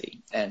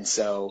capacity. And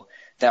so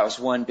that was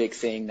one big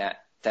thing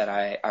that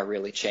I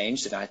really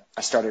changed. And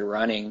I started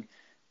running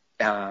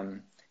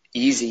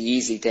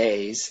easy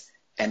days,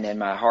 and then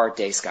my hard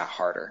days got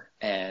harder.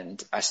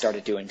 And I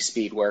started doing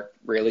speed work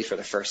really for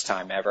the first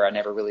time ever. I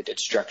never really did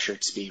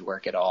structured speed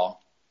work at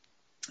all.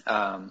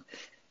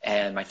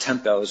 And my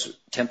tempo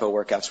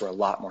workouts were a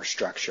lot more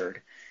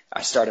structured.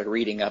 I started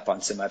reading up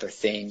on some other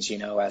things,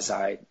 as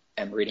I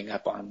am reading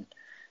up on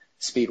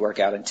speed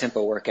workout and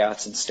tempo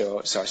workouts. And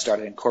so I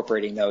started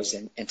incorporating those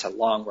into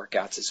long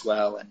workouts as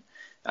well. And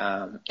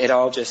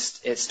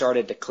it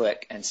started to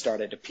click and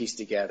started to piece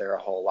together a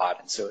whole lot.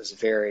 And so it was a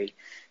very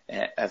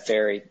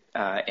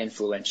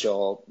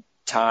influential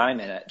time,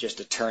 and just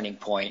a turning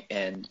point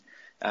in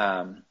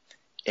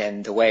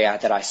the way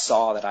that I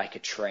saw that I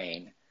could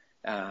train,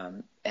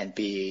 and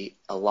be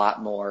a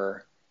lot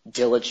more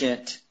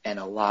diligent and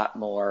a lot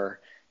more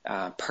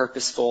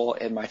purposeful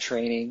in my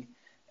training,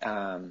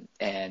 and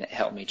it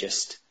helped me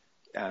just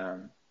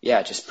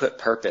put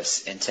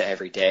purpose into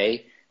every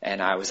day. And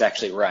I was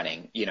actually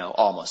running,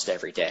 almost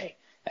every day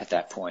at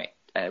that point,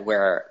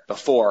 where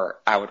before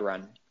I would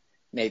run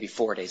maybe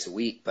 4 days a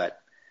week,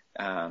 but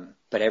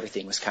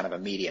everything was kind of a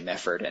medium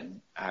effort,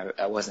 and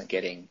I wasn't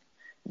getting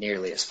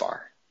nearly as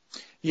far.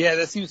 Yeah,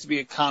 that seems to be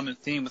a common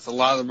theme with a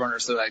lot of the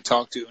runners that I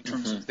talk to in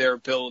terms of their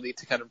ability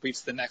to kind of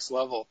reach the next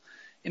level.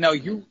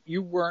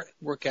 You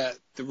work at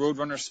the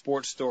Roadrunner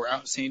Sports Store out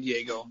in San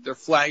Diego, their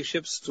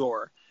flagship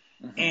store.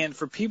 And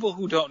for people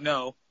who don't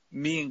know,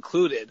 me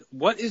included,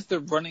 what is the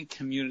running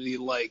community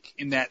like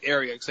in that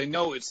area? Because I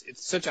know it's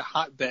such a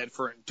hotbed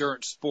for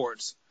endurance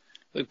sports.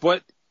 Like,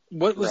 what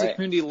was the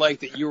community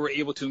like that you were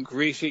able to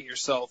ingratiate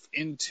yourself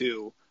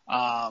into?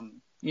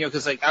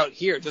 Because like out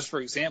here, just for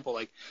example,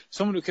 like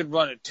someone who could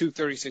run a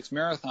 2:36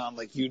 marathon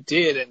like you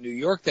did at New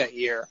York that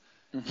year,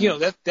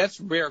 that's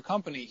rare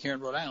company here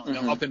in Rhode Island.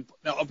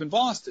 Now up in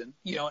Boston,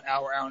 an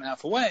hour and a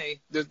half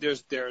away,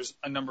 there's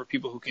a number of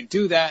people who can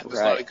do that.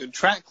 There's a lot of good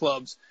track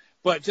clubs.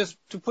 But just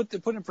to put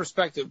in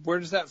perspective, where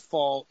does that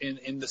fall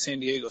in the San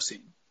Diego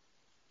scene?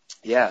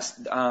 Yes,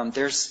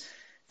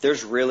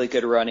 there's really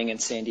good running in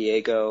San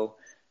Diego.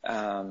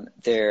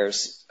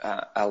 There's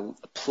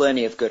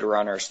plenty of good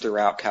runners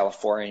throughout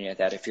California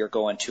that if you're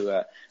going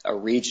to a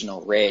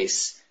regional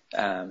race,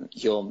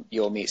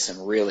 you'll meet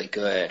some really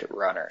good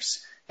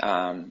runners.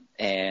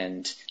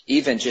 And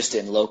even just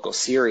in local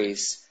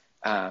series,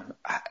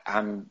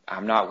 I'm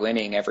not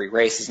winning every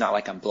race. It's not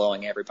like I'm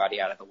blowing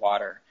everybody out of the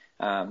water.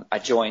 I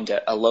joined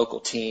a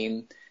local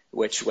team,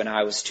 which when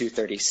I was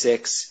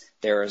 2:36,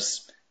 there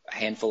was a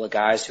handful of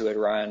guys who had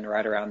run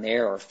right around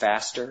there or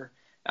faster.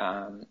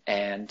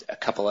 And a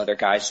couple other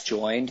guys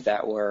joined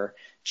that were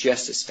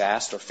just as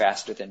fast or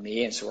faster than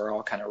me. And so we're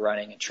all kind of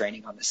running and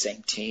training on the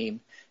same team.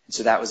 And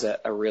so that was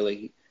a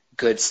really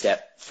good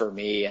step for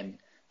me, and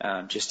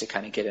just to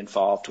kind of get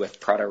involved with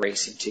Prado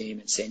Racing Team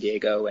in San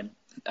Diego. And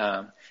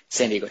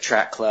San Diego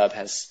Track Club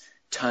has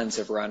tons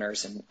of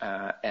runners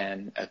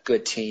and a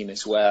good team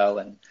as well.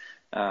 And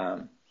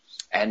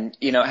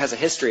it has a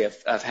history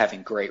of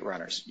having great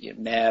runners.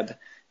 Meb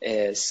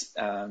is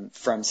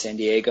from San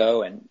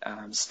Diego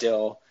and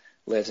still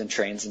lives and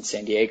trains in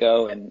San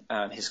Diego. And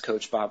his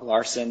coach, Bob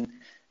Larson,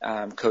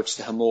 coached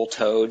the Hamul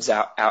Toads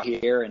out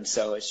here. And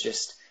so it's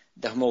just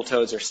the Hamul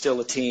Toads are still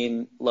a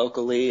team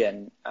locally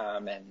and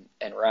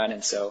run.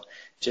 And so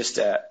just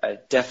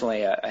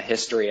definitely a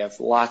history of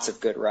lots of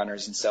good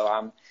runners. And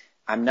so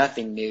I'm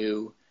nothing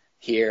new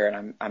here,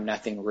 and I'm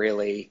nothing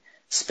really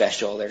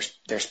special.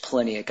 There's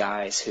plenty of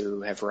guys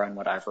who have run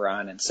what I've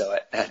run, and so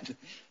it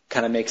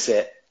kind of makes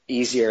it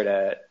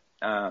easier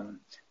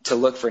to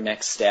look for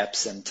next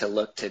steps and to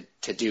look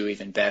to do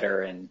even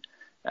better. And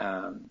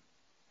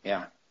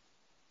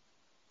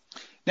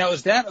Now,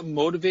 is that a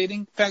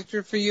motivating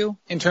factor for you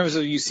in terms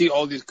of you see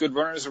all these good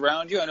runners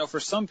around you? I know for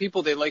some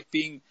people they like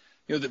being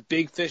the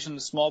big fish in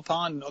the small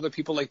pond, and other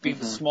people like being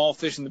the small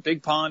fish in the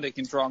big pond. They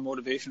can draw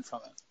motivation from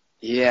it.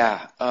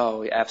 Yeah.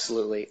 Oh,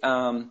 absolutely.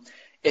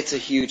 It's a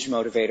huge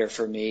motivator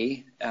for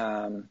me.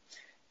 And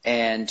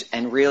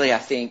really, I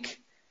think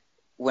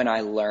when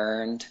I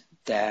learned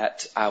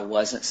that I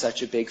wasn't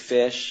such a big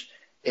fish,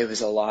 it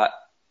was a lot,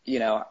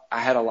 I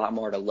had a lot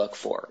more to look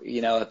for.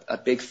 A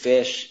big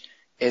fish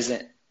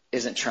isn't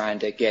trying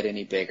to get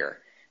any bigger.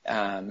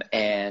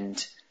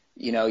 And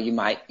you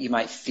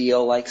might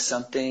feel like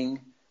something,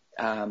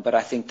 but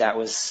I think that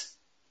was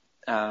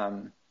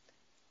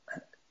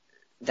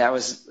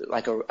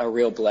like a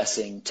real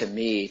blessing to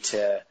me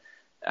to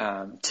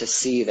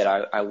see that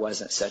I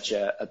wasn't such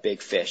a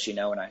big fish.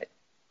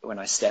 When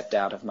I stepped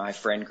out of my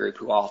friend group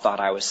who all thought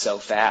I was so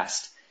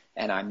fast,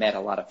 and I met a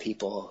lot of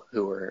people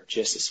who were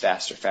just as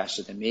fast or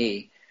faster than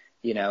me,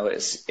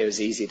 it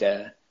was easy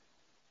to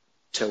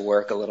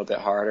work a little bit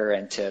harder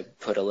and to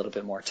put a little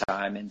bit more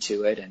time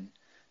into it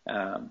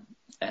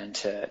and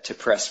to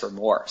press for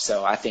more.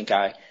 So I think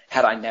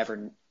had I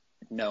never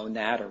known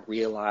that or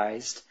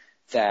realized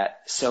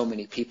that so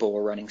many people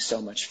were running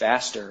so much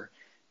faster,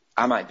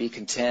 I might be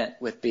content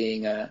with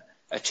being a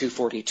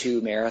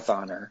 2:42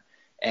 marathoner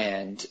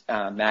and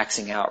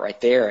maxing out right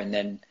there. And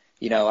then,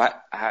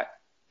 I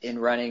in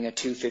running a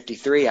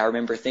 2:53, I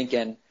remember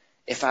thinking,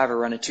 if I ever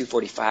run a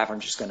 2:45,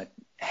 I'm just going to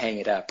hang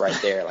it up right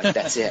there. Like,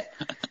 that's it.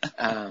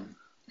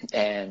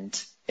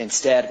 And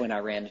instead, when I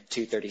ran a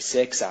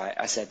 2:36,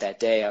 I said that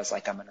day, I was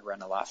like, I'm going to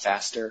run a lot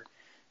faster.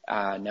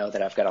 I know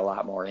that I've got a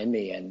lot more in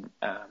me. And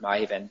I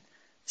even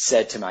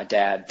said to my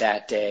dad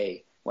that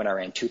day when I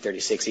ran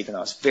 2:36, even though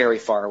I was very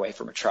far away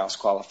from a trials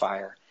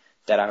qualifier,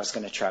 that I was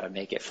going to try to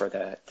make it for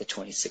the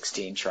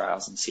 2016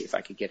 trials and see if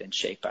I could get in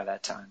shape by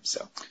that time.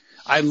 So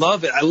I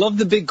love it. I love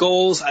the big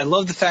goals. I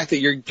love the fact that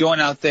you're going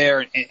out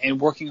there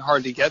and working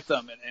hard to get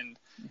them. And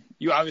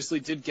you obviously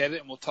did get it,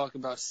 and we'll talk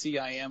about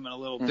CIM in a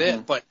little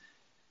bit. But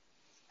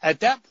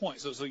at that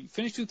point, so you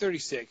finish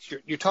 236,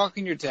 you're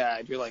talking to your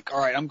dad, you're like, all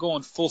right, I'm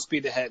going full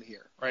speed ahead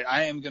here, right?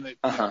 I am going to,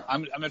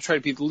 I'm going to try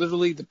to be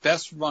literally the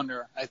best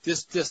runner at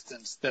this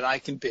distance that I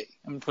can be.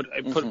 I'm going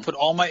to put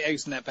all my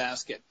eggs in that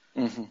basket.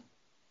 Mm-hmm.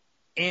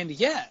 And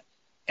yet,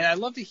 and I'd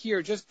love to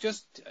hear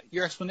just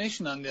your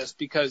explanation on this,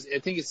 because I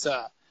think it's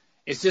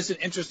just an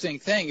interesting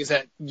thing, is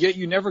that yet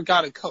you never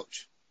got a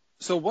coach.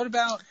 So what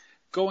about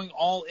going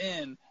all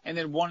in and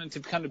then wanting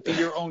to kind of be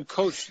your own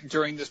coach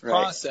during this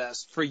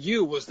process? For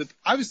you, was that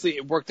obviously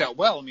it worked out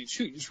well. I mean,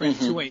 shoot, you just ran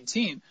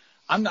 218.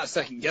 I'm not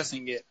second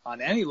guessing it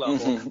on any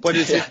level, but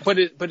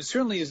it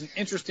certainly is an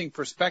interesting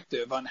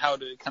perspective on how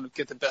to kind of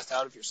get the best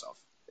out of yourself.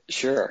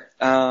 Sure.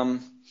 I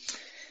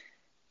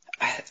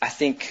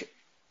think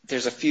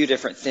there's a few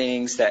different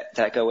things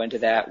that go into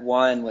that.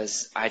 One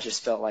was I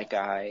just felt like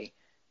I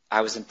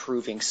was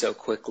improving so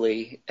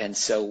quickly and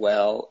so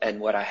well,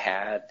 and what I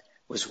had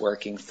was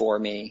working for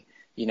me.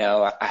 You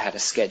know, I had a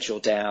schedule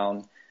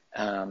down.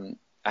 I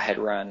had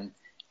run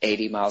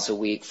 80 miles a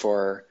week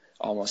for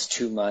almost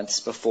 2 months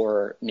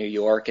before New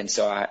York, and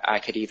so I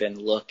could even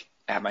look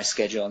at my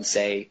schedule and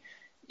say,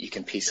 you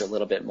can piece a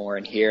little bit more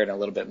in here and a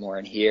little bit more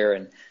in here,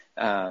 and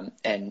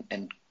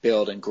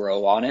build and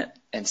grow on it.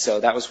 And so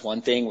that was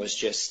one thing, was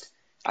just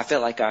I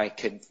felt like I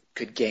could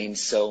gain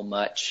so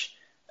much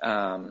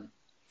on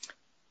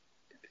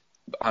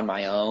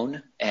my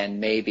own,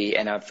 and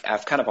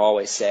I've kind of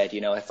always said,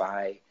 you know, if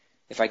I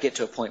get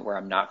to a point where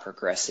I'm not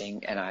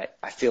progressing and I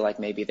feel like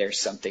maybe there's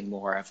something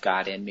more I've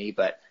got in me,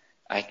 but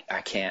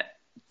I can't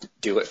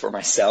do it for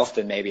myself,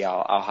 then maybe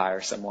I'll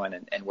hire someone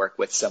and work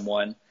with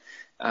someone.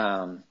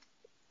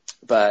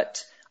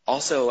 But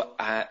also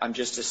I'm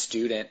just a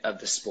student of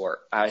the sport.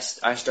 I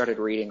started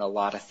reading a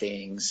lot of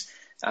things.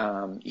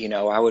 You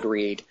know, I would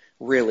read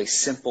really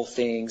simple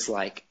things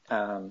like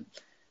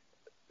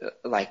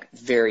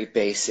very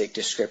basic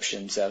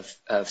descriptions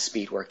of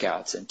speed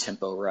workouts and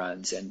tempo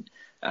runs, and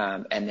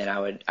then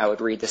I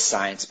would read the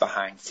science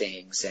behind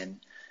things, and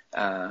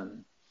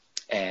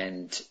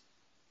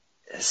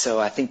so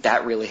I think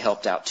that really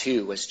helped out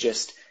too, was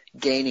just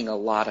gaining a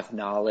lot of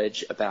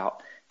knowledge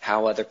about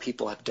how other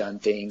people have done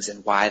things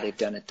and why they've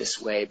done it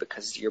this way,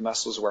 because your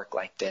muscles work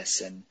like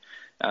this, and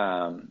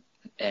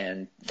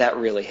that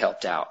really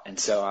helped out. And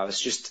so I was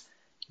just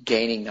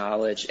gaining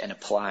knowledge and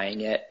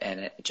applying it, and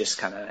it just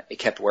it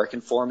kept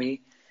working for me.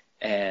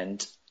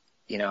 And,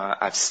 you know,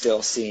 I've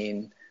still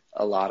seen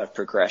a lot of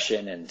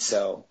progression. And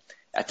so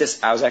I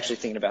was actually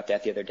thinking about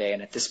that the other day.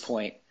 And at this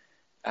point,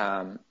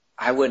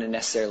 I wouldn't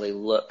necessarily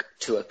look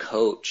to a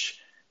coach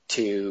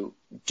to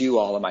do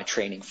all of my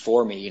training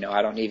for me. You know,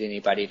 I don't need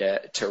anybody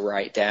to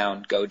write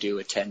down, go do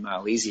a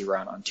 10-mile easy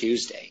run on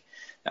Tuesday.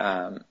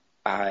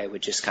 I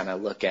would just kind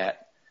of look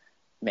at,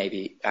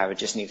 maybe I would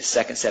just need a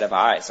second set of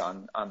eyes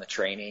on the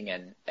training,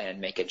 and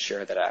making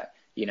sure that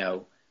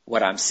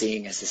what I'm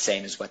seeing is the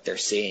same as what they're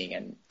seeing,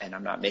 and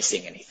I'm not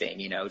missing anything,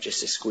 you know,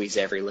 just to squeeze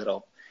every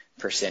little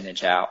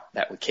percentage out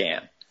that we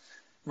can.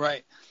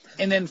 Right.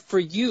 And then for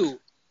you,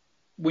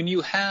 when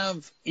you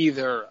have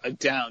either a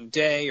down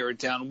day or a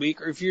down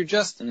week, or if you're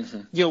just,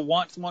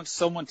 want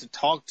someone to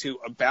talk to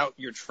about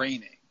your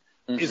training,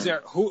 is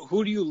there,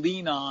 who do you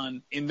lean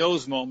on in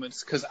those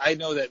moments? Because I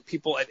know that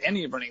people at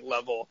any running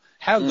level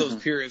have those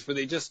periods where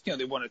they just,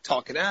 they want to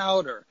talk it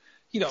out, or,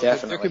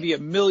 there could be a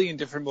million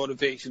different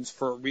motivations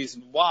for a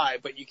reason why,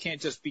 but you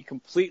can't just be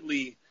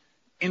completely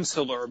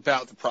insular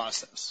about the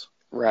process.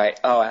 Right.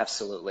 Oh,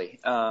 absolutely.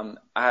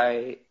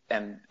 I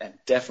am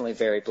definitely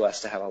very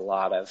blessed to have a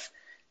lot of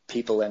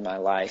people in my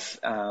life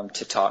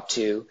to talk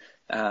to.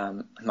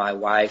 My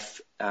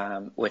wife,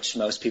 which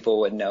most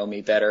people would know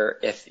me better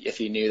if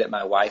you knew that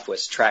my wife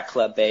was Track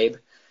Club Babe.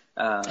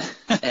 That's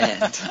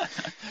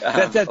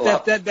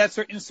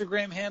her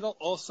Instagram handle.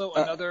 Also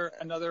another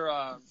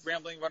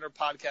Rambling Runner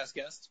podcast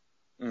guest.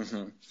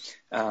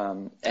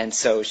 And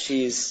so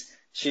she's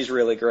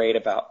really great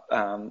about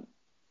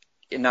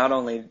not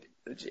only,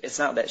 it's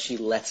not that she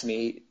lets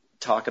me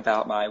talk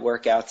about my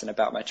workouts and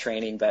about my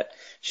training, but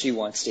she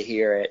wants to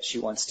hear it. She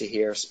wants to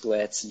hear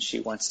splits, and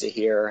she wants to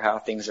hear how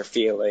things are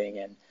feeling,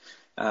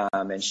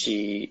 and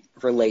she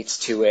relates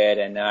to it,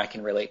 and I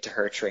can relate to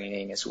her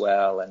training as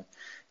well. And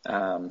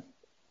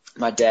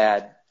my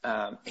dad,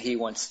 he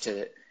wants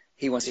to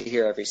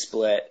hear every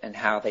split and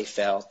how they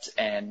felt,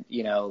 and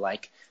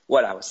like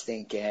what I was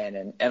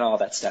thinking and all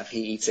that stuff.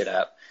 He eats it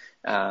up,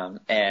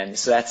 and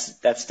so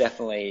that's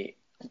definitely.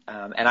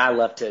 And I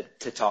love to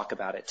talk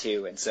about it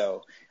too. And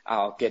so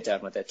I'll get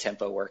done with a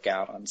tempo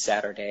workout on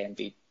Saturday and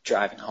be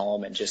driving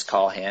home and just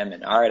call him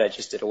and, all right, I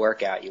just did a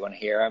workout. You want to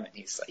hear him? And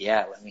he's like,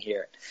 yeah, let me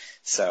hear it.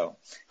 So,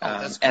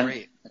 that's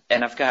great.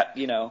 And I've got,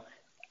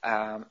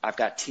 I've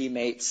got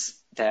teammates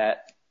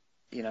that,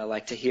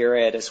 like to hear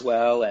it as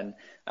well. And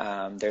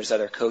there's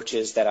other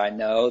coaches that I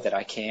know that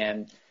I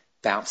can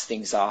bounce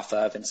things off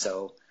of. And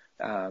so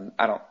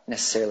I don't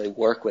necessarily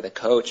work with a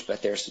coach,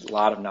 but there's a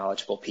lot of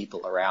knowledgeable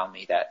people around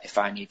me that if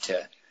I need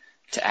to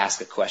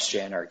ask a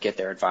question or get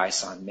their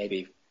advice on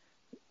maybe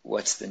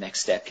what's the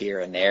next step here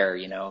and there,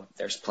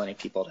 there's plenty of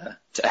people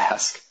to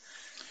ask.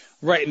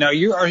 Right. Now,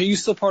 are you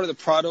still part of the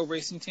Prado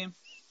racing team?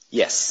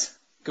 Yes.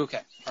 Okay.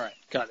 All right.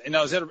 Got it. And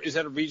now, is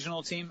that a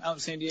regional team out in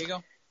San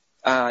Diego?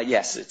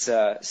 Yes, it's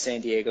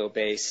San Diego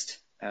based.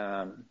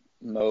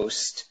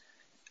 Most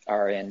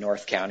are in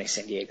North County,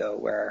 San Diego,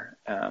 where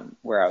I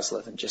was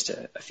living just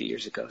a few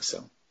years ago.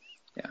 So,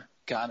 yeah.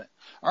 Got it.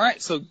 All right.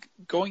 So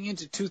going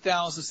into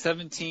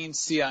 2017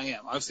 CIM,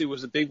 obviously it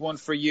was a big one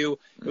for you.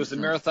 It was the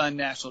Marathon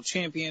National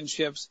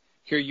Championships.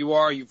 Here you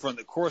are. You've run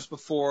the course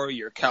before.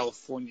 You're a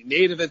California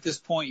native at this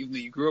point, even though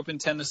you grew up in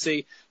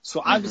Tennessee.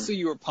 So obviously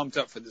you were pumped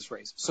up for this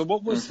race. So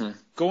what was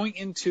going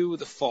into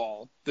the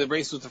fall? The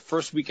race was the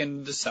first weekend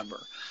in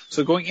December.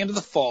 So going into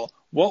the fall,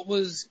 what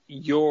was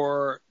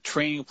your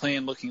training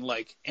plan looking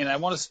like? And I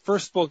want to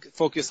first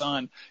focus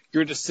on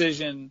your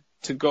decision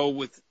to go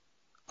with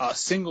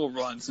single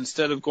runs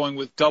instead of going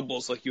with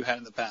doubles like you had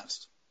in the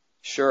past.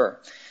 Sure.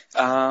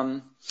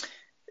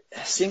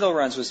 Single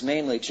runs was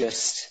mainly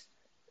just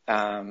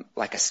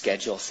like a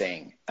schedule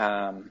thing.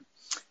 Kimberly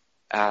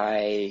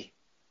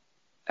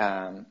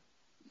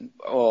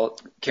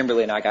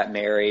and I got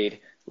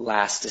married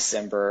last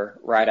December,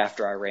 right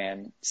after I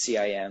ran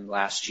CIM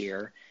last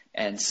year.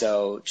 And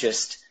so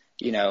just,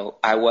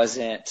 I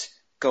wasn't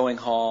going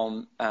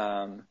home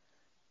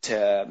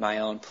to my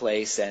own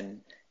place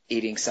and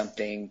eating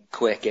something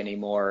quick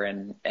anymore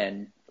and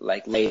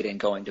like late and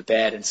going to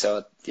bed. And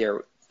so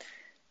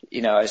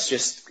it's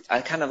just,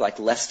 I kind of like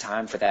less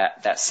time for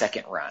that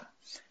second run.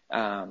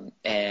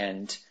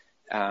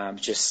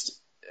 Just,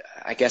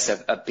 I guess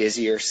a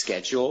busier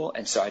schedule.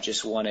 And so I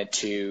just wanted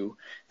to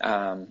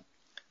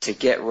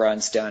get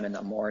runs done in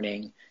the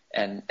morning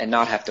and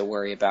not have to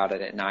worry about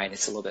it at night.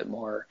 It's a little bit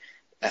more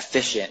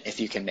efficient if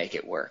you can make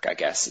it work, I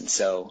guess. And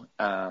so,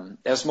 that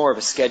was more of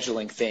a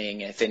scheduling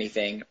thing, if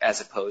anything, as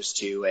opposed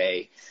to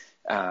a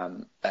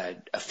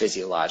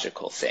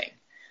physiological thing.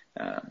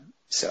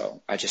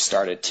 So I just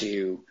started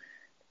to,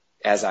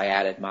 as I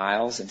added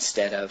miles,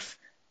 instead of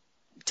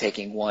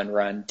taking one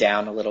run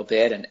down a little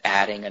bit and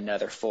adding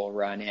another full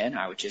run in,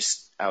 I would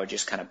just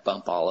kind of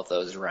bump all of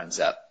those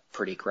runs up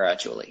pretty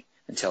gradually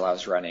until I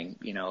was running,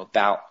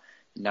 about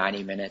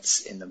 90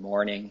 minutes in the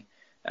morning,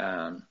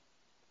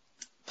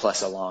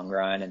 plus a long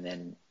run, and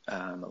then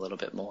a little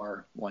bit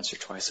more once or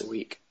twice a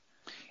week.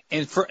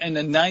 And a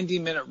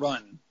 90-minute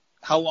run,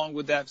 how long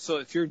would that? So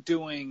if you're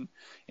doing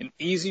an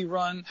easy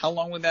run, how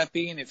long would that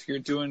be? And if you're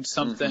doing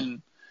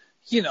something,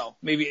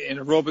 maybe an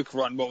aerobic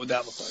run, what would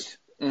that look like?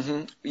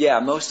 Yeah,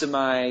 most of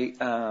my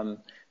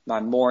my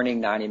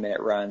morning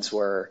 90-minute runs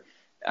were,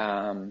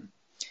 I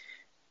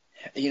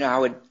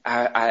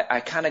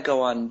kind of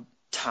go on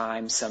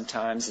time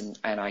sometimes,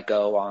 and I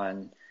go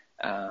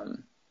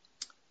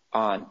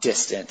on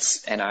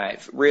distance, and I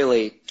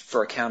really,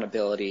 for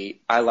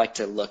accountability, I like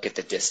to look at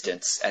the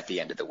distance at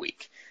the end of the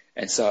week.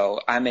 And so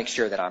I make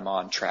sure that I'm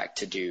on track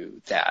to do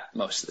that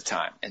most of the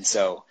time. And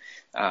so,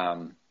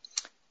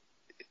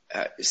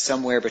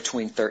 somewhere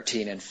between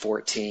 13 and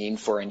 14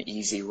 for an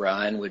easy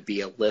run would be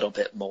a little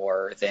bit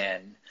more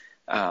than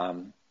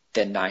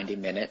 90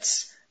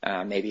 minutes,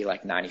 maybe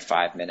like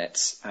 95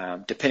 minutes,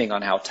 depending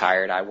on how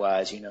tired I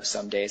was.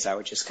 Some days I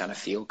would just kind of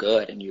feel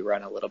good, and you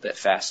run a little bit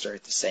faster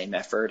at the same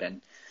effort,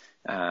 and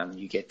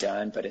you get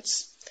done, but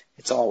it's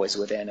always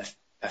within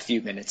a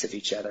few minutes of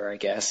each other, I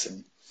guess.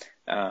 And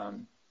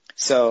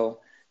so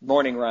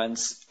morning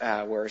runs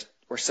were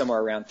somewhere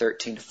around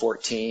 13 to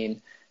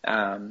 14,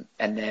 and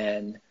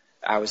then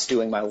I was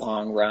doing my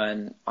long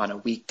run on a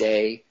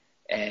weekday,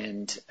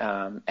 and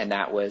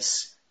that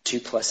was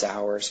 2+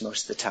 hours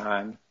most of the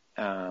time.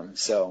 And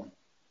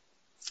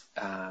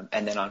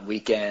then on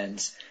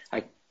weekends,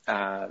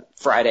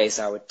 Fridays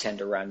I would tend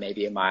to run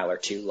maybe a mile or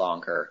two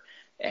longer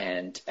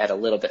and at a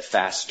little bit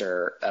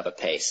faster of a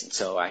pace. And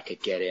so I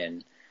could get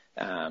in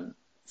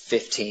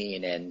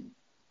 15 and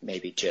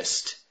maybe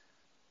just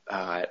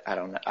I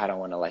don't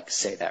want to like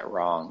say that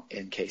wrong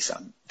in case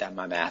that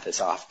my math is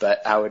off,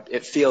 but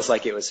it feels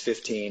like it was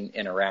 15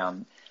 in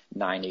around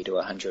 90 to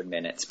 100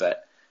 minutes,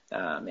 but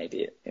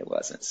maybe it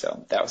wasn't.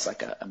 So that was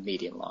like a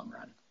medium long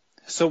run.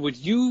 So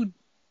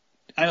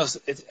I know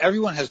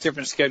everyone has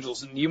different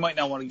schedules, and you might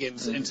not want to get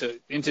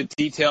into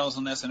details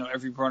on this. I know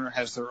every runner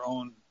has their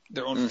own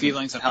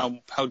feelings on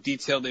how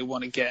detailed they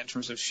want to get in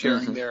terms of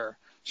sharing their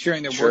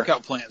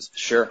workout plans.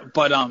 Sure.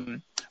 But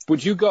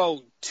would you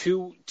go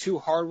two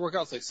hard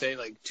workouts,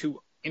 like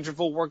two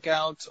interval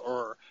workouts,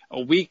 or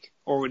a week,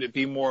 or would it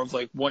be more of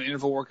like one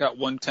interval workout,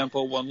 one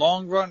tempo, one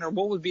long run, or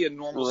what would be a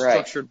normal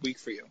structured week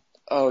for you?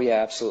 Oh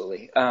yeah,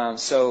 absolutely.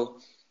 So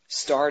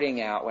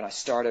starting out, when I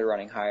started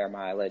running higher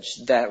mileage,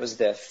 that was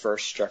the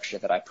first structure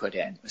that I put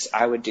in.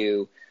 I would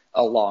do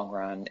a long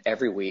run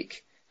every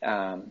week.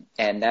 And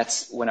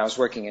that's when I was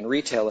working in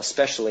retail,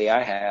 especially.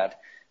 I had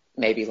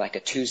maybe like a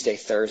Tuesday,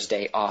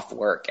 Thursday off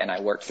work, and I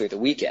worked through the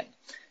weekend.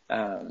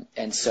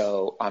 And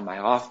so on my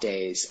off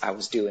days, I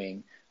was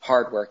doing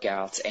hard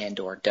workouts and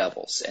or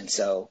doubles. And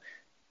so,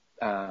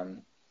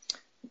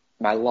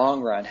 my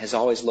long run has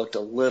always looked a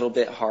little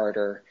bit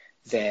harder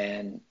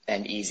than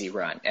an easy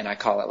run. And I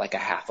call it like a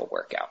half a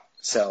workout.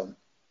 So,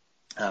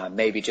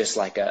 maybe just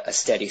like a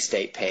steady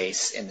state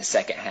pace in the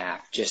second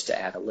half just to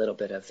add a little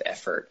bit of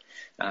effort.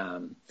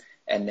 And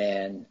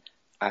then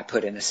I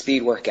put in a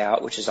speed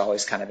workout, which is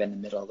always kind of in the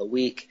middle of the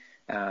week,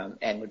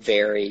 and would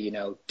vary,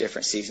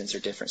 different seasons or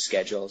different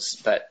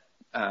schedules, but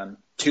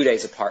 2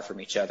 days apart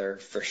from each other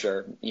for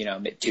sure,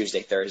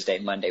 Tuesday, Thursday,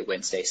 Monday,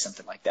 Wednesday,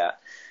 something like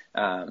that.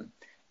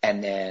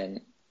 And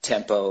then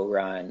tempo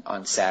run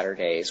on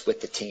Saturdays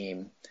with the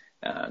team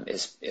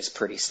is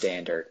pretty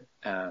standard.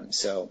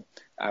 So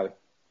I would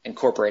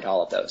incorporate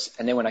all of those.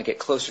 And then when I get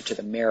closer to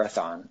the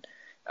marathon,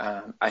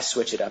 I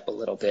switch it up a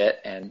little bit,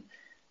 and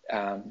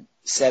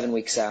 7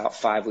 weeks out,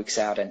 5 weeks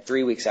out, and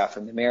 3 weeks out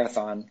from the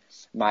marathon,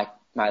 my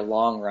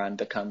long run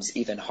becomes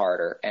even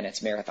harder, and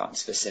it's marathon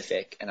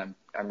specific, and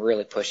I'm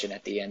really pushing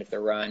at the end of the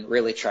run,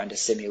 really trying to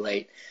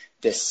simulate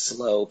this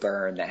slow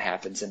burn that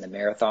happens in the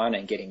marathon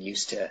and getting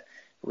used to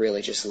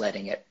really just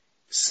letting it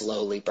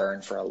slowly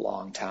burn for a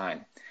long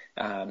time,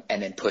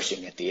 and then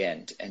pushing at the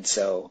end. And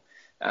so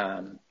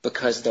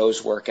because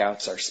those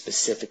workouts are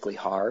specifically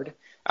hard,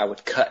 I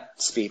would cut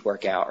speed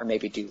workout or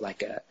maybe do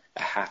like a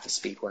half a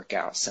speed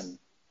workout, some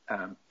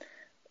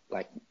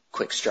like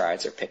quick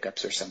strides or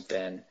pickups or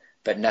something,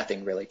 but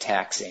nothing really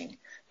taxing,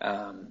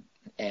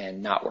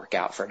 and not work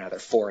out for another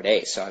 4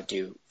 days. So I'd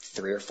do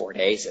 3 or 4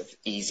 days of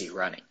easy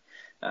running.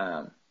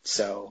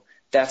 So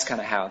that's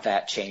kind of how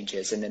that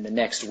changes. And then the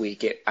next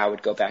week I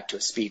would go back to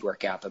a speed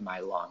workout, but my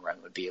long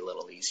run would be a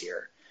little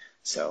easier.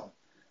 So,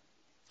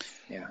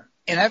 yeah.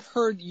 And I've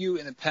heard you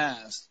in the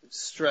past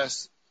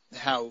stress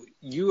how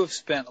you have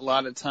spent a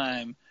lot of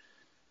time,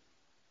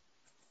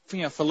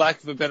 for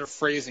lack of a better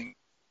phrasing,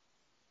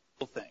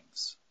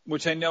 things,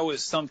 which I know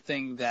is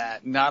something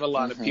that not a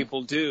lot of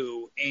people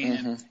do.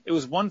 And it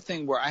was one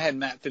thing where I had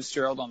Matt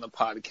Fitzgerald on the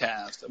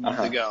podcast a month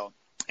ago,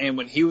 and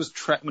when he was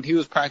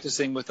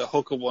practicing with the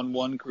Hoka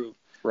 1-1 group,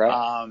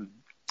 right.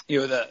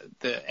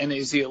 The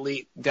NAZ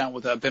Elite down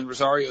with Ben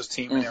Rosario's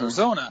team in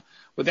Arizona,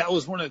 but that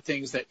was one of the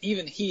things that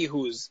even he,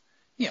 who is,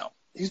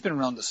 he's been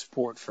around the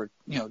sport for,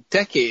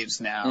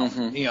 decades now,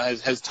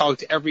 has talked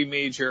to every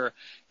major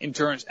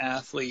endurance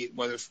athlete,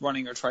 whether it's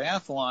running or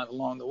triathlon,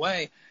 along the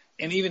way.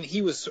 And even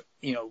he was,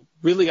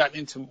 really gotten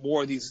into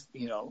more of these,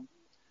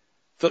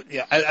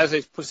 as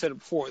I said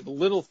before, the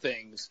little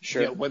things,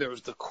 sure. Whether it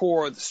was the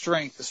core, the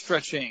strength, the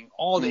stretching,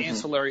 all the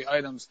ancillary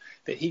items,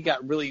 that he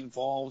got really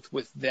involved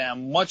with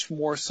them, much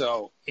more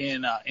so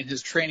in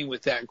his training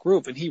with that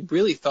group. And he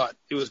really thought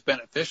it was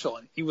beneficial,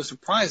 and he was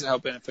surprised at how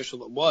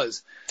beneficial it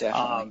was.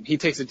 Definitely. He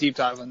takes a deep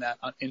dive on that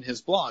in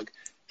his blog.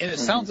 And it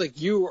sounds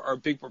like you are a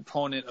big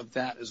proponent of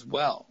that as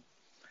well.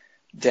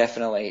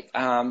 Definitely.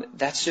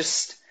 That's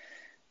just...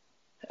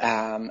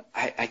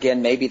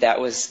 again, maybe that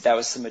was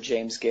some of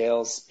James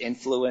Gale's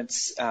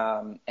influence,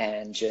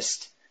 and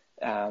just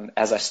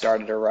as I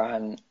started to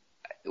run,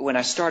 when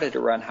I started to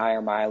run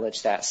higher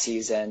mileage that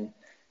season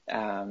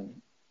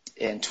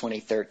in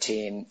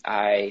 2013,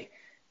 I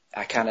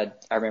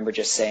remember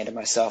just saying to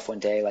myself one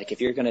day, like, if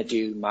you're going to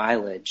do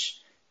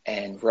mileage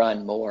and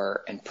run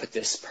more and put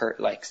this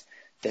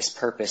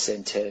purpose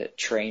into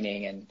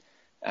training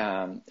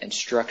and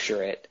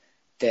structure it,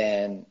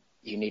 then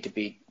you need to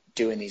be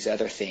doing these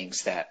other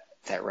things that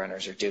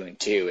runners are doing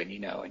too.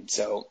 And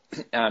so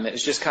it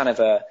was just kind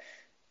of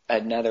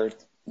another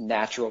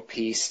natural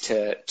piece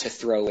to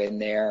throw in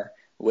there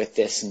with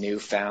this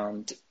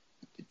newfound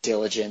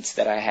diligence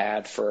that I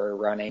had for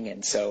running.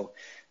 And so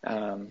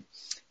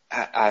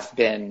I've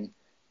been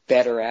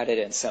better at it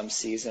in some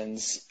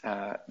seasons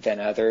than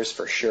others,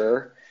 for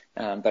sure.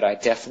 But I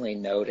definitely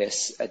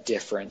notice a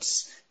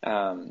difference,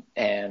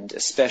 and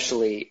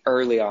especially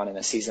early on in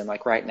the season,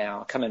 like right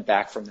now, coming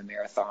back from the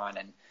marathon,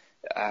 and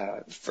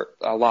for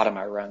a lot of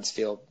my runs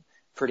feel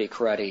pretty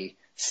cruddy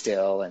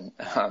still, and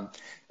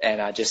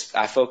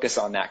I focus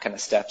on that kind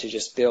of stuff to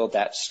just build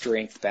that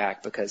strength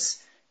back,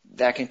 because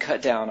that can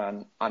cut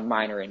down on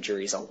minor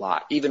injuries a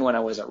lot. Even when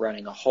I wasn't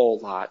running a whole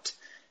lot,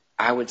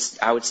 I would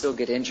still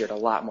get injured a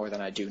lot more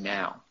than I do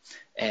now.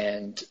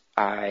 And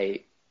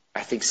I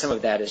think some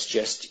of that is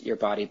just your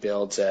body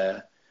builds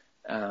a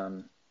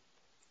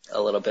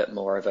little bit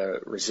more of a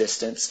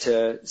resistance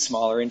to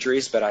smaller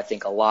injuries, but I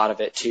think a lot of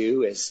it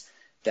too is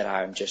that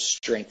I'm just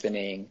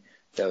strengthening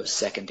those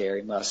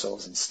secondary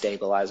muscles and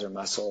stabilizer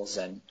muscles,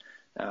 and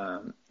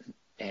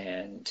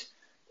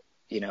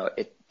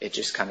it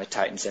just kind of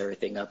tightens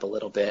everything up a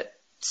little bit,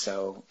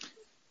 so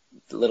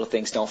the little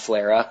things don't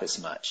flare up as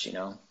much,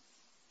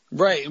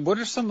 Right. And what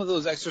are some of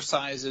those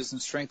exercises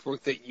and strength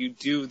work that you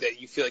do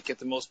that you feel like get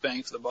the most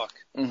bang for the buck?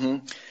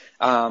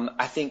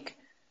 I think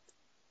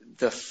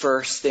the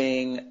first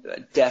thing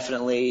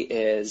definitely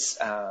is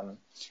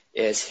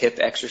hip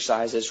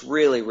exercises.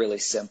 Really, really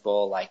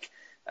simple, like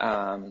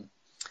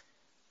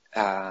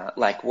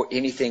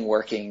anything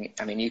working.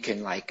 I mean, you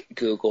can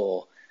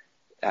Google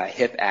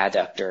hip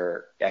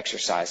adductor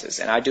exercises,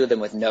 and I do them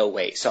with no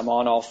weight. So I'm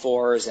on all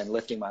fours and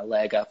lifting my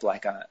leg up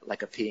like a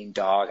peeing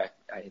dog.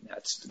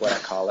 That's what I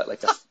call it, like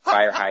the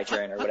fire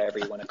hydrant or whatever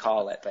you want to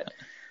call it. But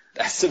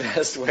that's the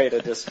best way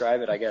to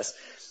describe it, I guess.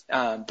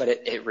 But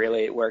it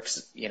really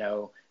works,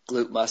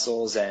 glute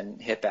muscles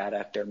and hip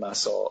adductor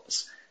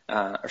muscles,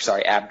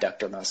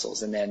 abductor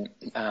muscles. And then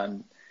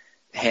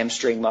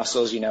hamstring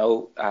muscles,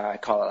 I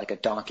call it like a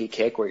donkey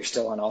kick, where you're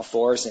still on all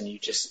fours and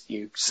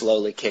you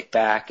slowly kick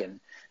back, and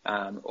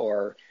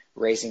or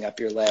raising up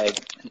your leg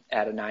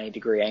at a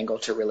 90-degree angle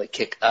to really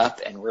kick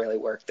up and really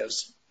work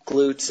those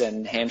glutes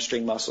and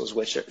hamstring muscles,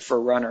 which for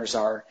runners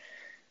are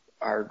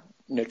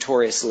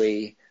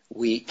notoriously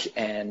weak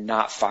and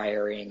not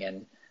firing.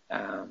 And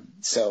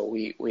so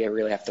we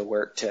really have to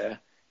work to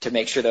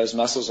make sure those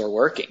muscles are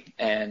working.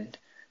 And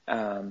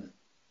I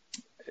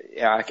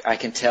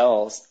can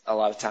tell a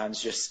lot of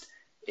times just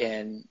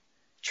in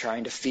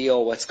trying to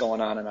feel what's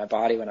going on in my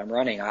body when I'm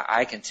running,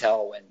 I can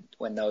tell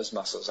when those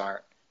muscles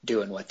aren't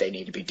doing what they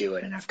need to be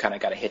doing, and I've kind of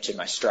got a hitch in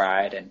my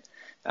stride, and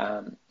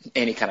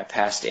any kind of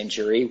past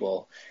injury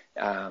will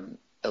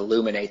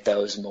illuminate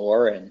those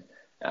more,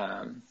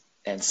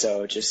 and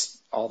so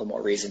just all the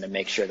more reason to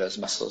make sure those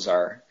muscles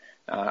are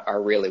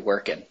really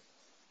working.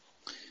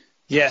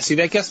 Yeah, see,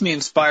 that gets me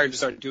inspired to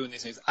start doing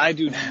these things. I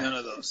do none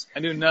of those. I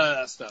do none of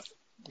that stuff.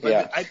 But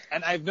Yeah.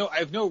 I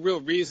have no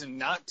real reason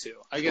not to.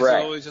 I guess Right.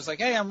 I'm always just like,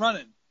 hey, I'm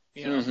running.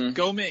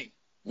 Go me.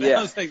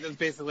 Yeah. That's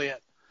basically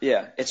it.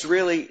 Yeah, it's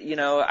really,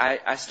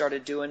 I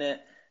started doing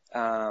it,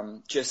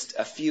 just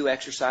a few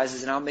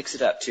exercises, and I'll mix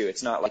it up too.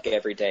 It's not like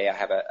every day I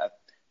have a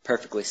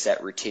perfectly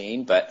set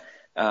routine, but,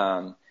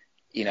 10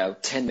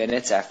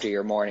 minutes after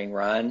your morning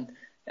run,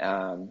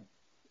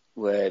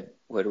 would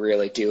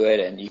really do it.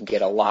 And you can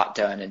get a lot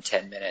done in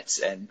 10 minutes,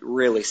 and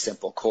really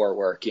simple core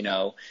work,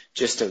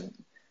 just to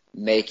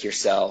make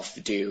yourself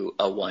do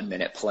a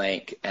 1-minute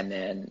plank, and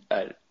then,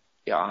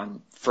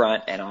 on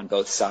front and on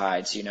both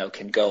sides,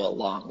 can go a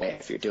long way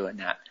if you're doing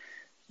that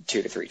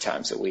 2 to 3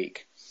 times a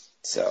week.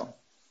 So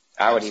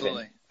I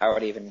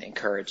would even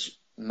encourage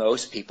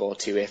most people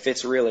to, if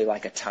it's really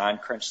like a time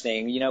crunch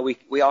thing,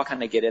 we all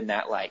kind of get in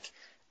that like,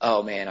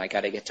 oh man, I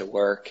got to get to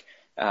work.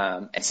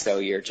 And so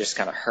you're just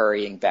kind of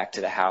hurrying back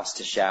to the house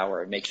to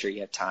shower and make sure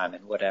you have time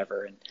and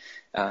whatever.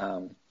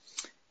 And,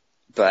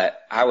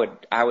 but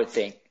I would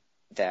think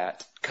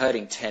that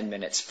cutting 10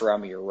 minutes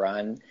from your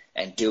run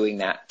and doing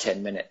that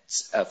 10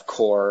 minutes of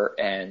core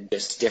and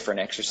just different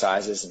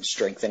exercises and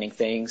strengthening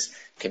things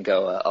can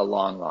go a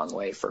long, long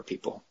way for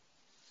people.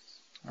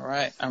 All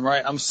right.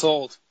 I'm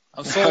sold.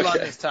 I'm sold on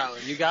this, Tyler.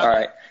 You got All me.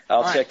 right.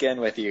 I'll check in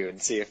with you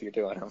and see if you're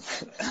doing them.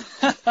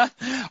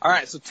 All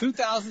right. So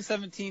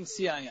 2017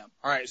 CIM.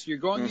 All right. So you're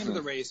going into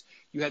the race.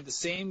 You had the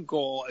same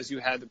goal as you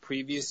had the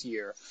previous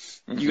year.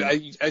 You,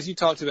 as you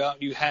talked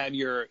about, you had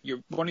your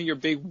one of your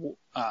big,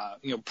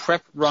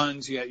 prep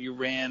runs. You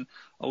ran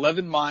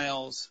 11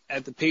 miles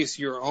at the pace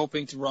you were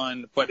hoping to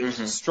run, but it was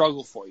a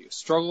struggle for you.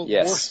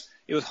 Yes.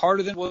 It was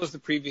harder than it was the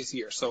previous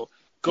year. So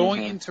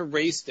going into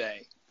race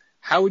day,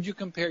 how would you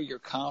compare your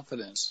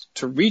confidence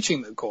to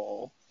reaching the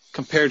goal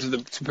compared to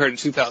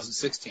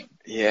 2016?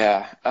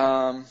 Yeah.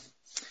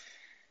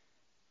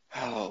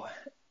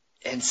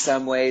 In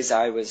some ways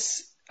I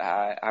was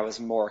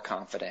more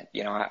confident.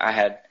 I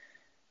had,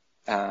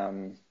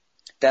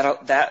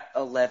 that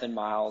 11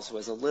 miles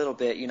was a little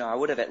bit, I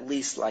would have at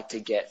least liked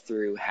to get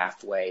through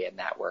halfway in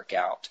that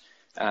workout,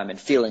 and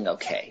feeling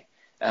okay.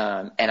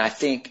 And I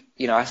think,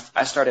 I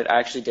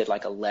actually did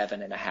like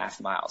 11 and a half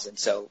miles. And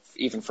so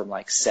even from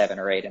like 7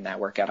 or 8 in that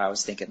workout, I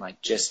was thinking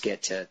like, just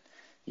get to,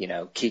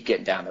 keep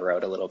getting down the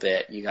road a little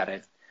bit. You got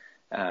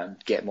to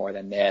get more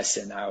than this.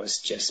 And I was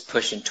just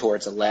pushing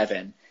towards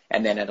 11.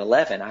 And then at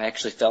 11, I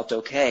actually felt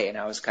okay. And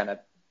I was kind of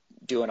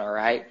doing all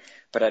right,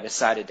 but I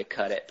decided to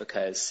cut it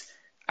because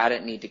I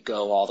didn't need to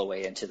go all the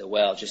way into the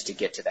well just to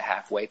get to the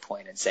halfway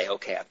point and say,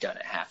 okay, I've done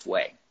it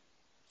halfway.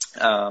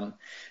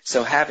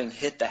 So having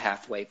hit the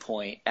halfway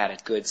point at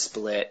a good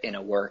split in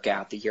a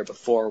workout the year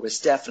before was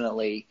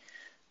definitely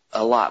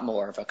a lot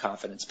more of a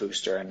confidence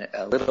booster and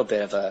a little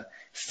bit of a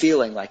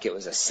feeling like it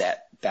was a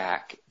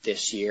setback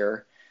this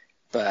year.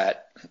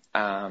 But,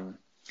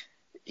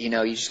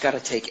 you just got to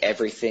take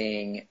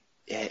everything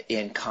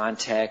in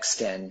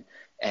context and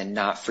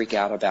not freak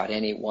out about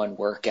any one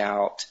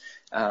workout.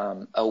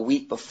 A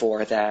week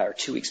before that or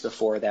 2 weeks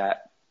before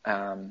that,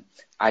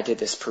 I did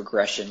this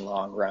progression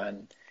long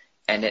run.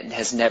 And it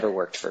has never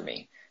worked for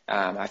me.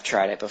 I've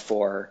tried it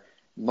before,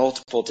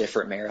 multiple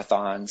different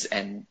marathons,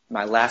 and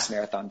my last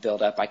marathon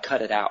build up, I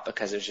cut it out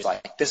because it was just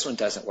like, this one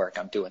doesn't work.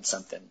 I'm doing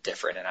something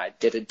different. And I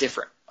did a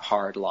different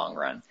hard long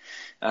run.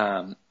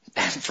 And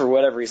for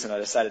whatever reason, I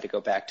decided to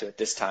go back to it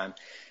this time.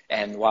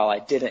 And while I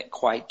didn't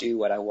quite do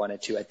what I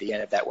wanted to at the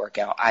end of that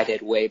workout, I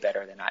did way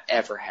better than I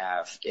ever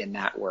have in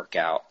that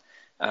workout,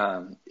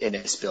 in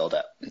this build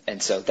up.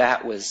 And so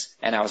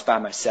and I was by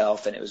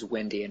myself, and it was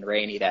windy and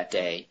rainy that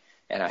day.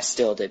 And I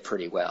still did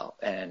pretty well.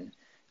 And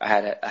I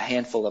had a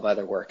handful of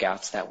other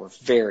workouts that were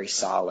very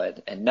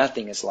solid, and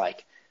nothing is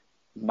like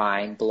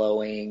mind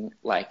blowing,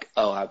 like,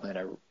 oh,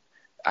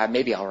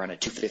 maybe I'll run a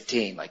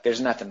 2:15. Like,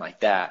 there's nothing like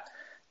that.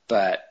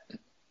 But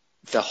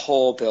the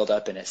whole build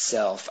up in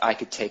itself, I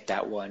could take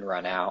that one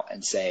run out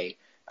and say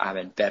I'm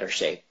in better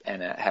shape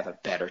and have a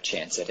better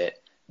chance at it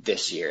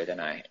this year than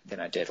I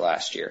did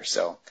last year.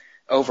 So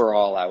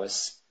overall, I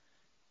was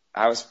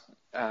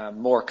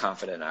more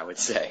confident, I would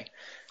say,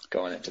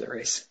 going into the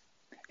race.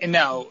 And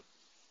now,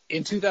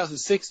 in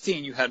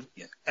 2016, you had,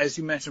 as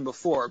you mentioned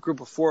before, a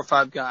group of 4 or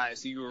 5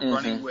 guys that you were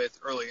running with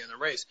early in the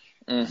race.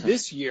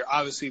 This year,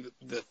 obviously,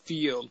 the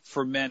field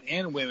for men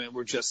and women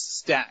were just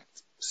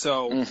stacked.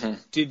 So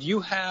did you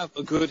have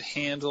a good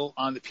handle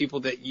on the people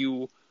that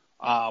you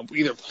were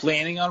either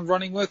planning on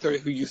running with or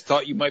who you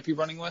thought you might be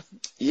running with?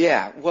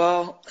 Yeah,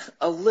 well,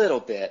 a little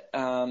bit.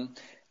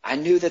 I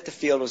knew that the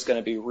field was going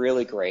to be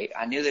really great.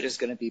 I knew that it was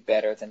going to be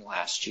better than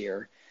last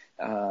year.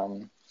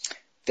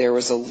 There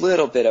was a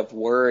little bit of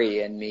worry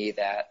in me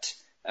that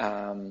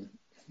and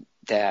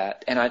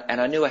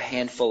I knew a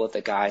handful of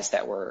the guys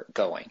that were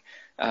going.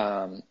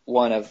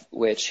 One of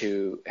which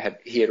he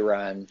had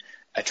run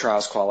a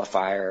trials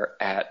qualifier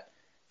at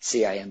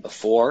CIM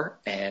before,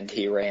 and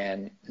he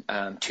ran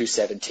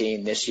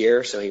 2:17 this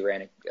year, so he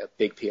ran a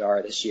big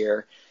PR this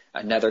year.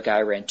 Another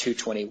guy ran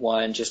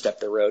 2:21 just up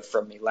the road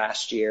from me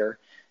last year,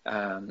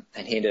 and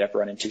he ended up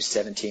running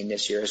 2:17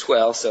 this year as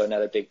well, so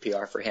another big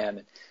PR for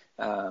him.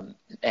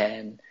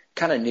 And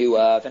kind of knew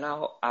of, and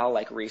I'll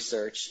like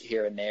research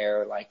here and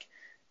there, like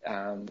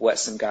what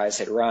some guys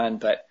had run,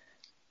 but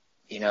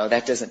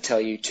that doesn't tell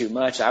you too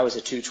much. I was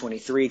a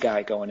 2:23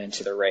 guy going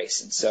into the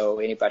race, and so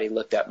anybody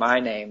looked up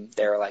my name,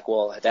 they were like,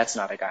 well, that's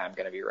not a guy I'm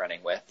going to be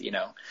running with,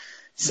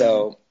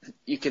 So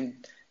you can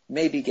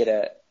maybe get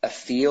a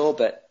feel,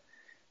 but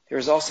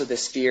there's also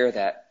this fear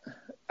that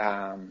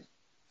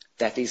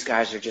these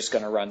guys are just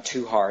going to run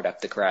too hard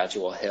up the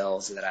gradual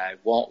hills, that I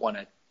won't want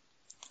to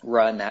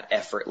run that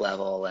effort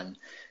level, and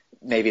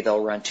maybe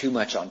they'll run too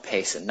much on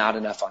pace and not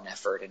enough on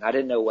effort. And I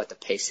didn't know what the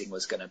pacing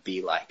was going to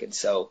be like. And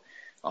so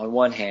on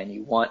one hand,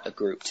 you want a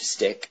group to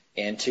stick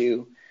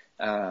into,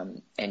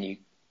 and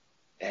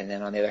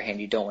then on the other hand,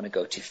 you don't want to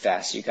go too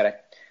fast. You got to,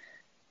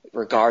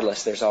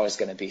 regardless, there's always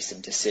going to be some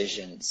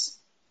decisions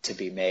to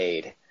be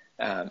made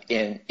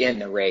in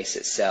the race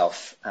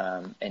itself,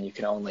 and you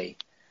can only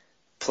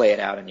play it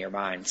out in your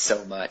mind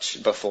so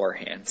much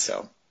beforehand.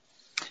 So,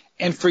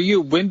 and for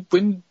you,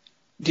 when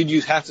did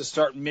you have to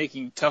start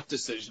making tough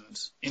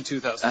decisions in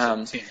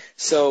 2017?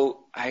 So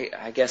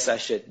I guess I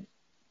should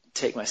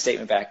take my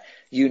statement back.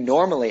 You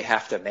normally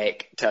have to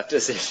make tough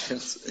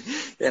decisions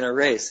in a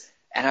race,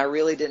 and I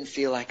really didn't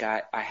feel like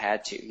I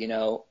had to.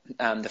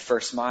 The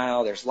first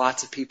mile, there's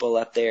lots of people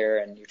up there,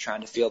 and you're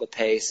trying to feel the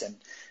pace,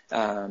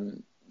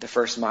 and the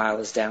first mile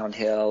is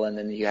downhill, and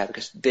then you have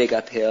this big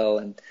uphill,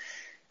 and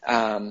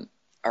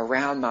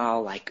around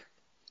mile, like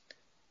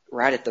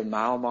right at the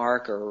mile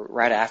mark or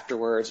right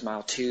afterwards,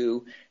 mile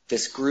 2,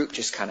 this group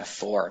just kind of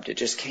formed. It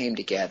just came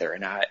together,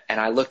 and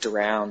I looked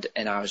around,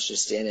 and I was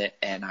just in it,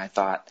 and I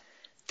thought,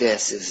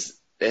 this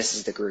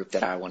is the group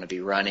that I want to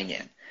be running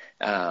in,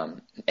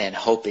 and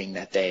hoping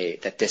that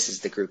this is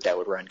the group that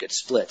would run good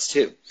splits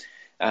too.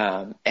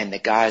 And the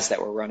guys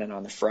that were running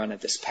on the front of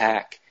this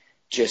pack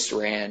just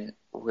ran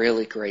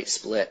really great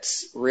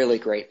splits, really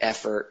great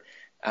effort,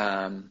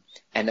 and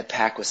the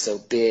pack was so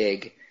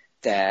big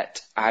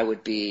that I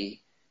would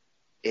be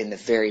in the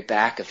very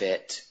back of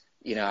it.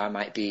 I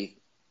might be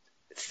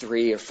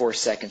 3 or 4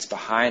 seconds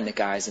behind the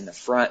guys in the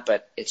front,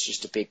 but it's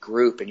just a big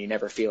group, and you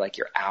never feel like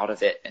you're out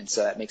of it, and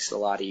so that makes it a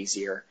lot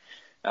easier.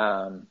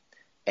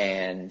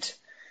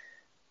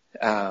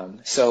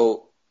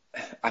 So,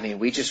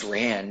 we just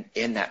ran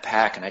in that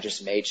pack, and I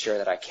just made sure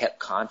that I kept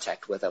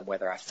contact with them,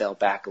 whether I fell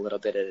back a little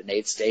bit at an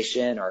aid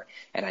station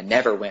and I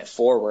never went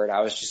forward.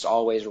 I was just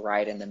always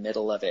right in the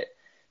middle of it,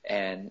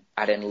 and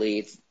I didn't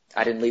leave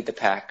the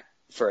pack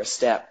for a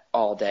step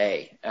all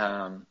day.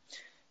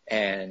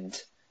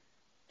 And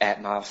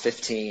at mile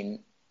 15,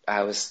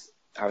 I was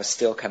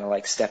still kind of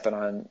like stepping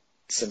on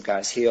some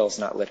guys' heels,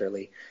 not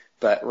literally,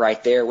 but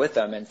right there with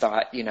them, and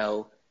thought,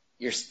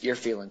 you're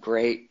feeling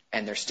great,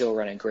 and they're still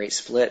running great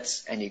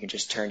splits, and you can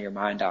just turn your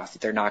mind off.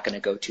 They're not going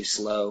to go too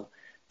slow.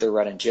 They're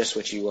running just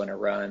what you want to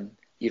run.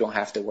 You don't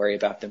have to worry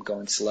about them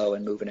going slow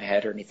and moving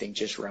ahead or anything.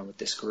 Just run with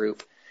this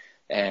group.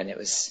 And it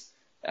was,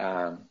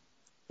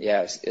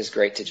 it was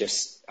great to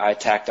I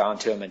tacked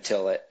onto them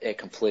until it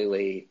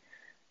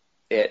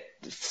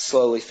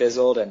slowly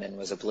fizzled and then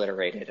was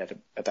obliterated at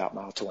about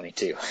mile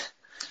 22.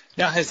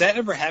 Now, has that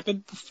ever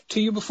happened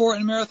to you before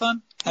in a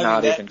marathon?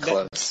 Not even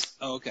close.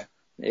 Oh, okay.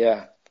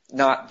 Yeah.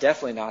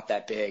 Definitely not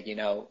that big,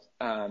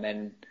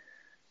 and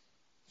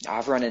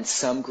I've run in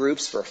some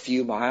groups for a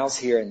few miles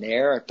here and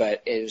there,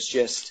 but it was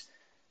just,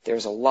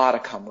 there's a lot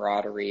of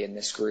camaraderie in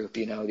this group.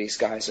 These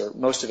guys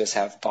most of us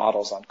have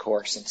bottles on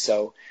course, and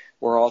so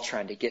we're all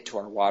trying to get to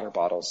our water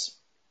bottles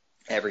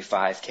every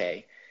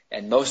 5K.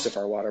 And most of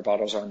our water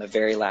bottles are on the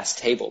very last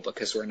table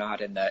because we're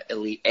not in the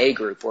elite A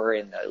group. We're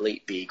in the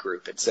elite B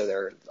group. And so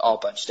they're all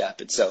bunched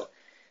up. And so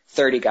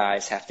 30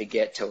 guys have to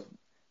get to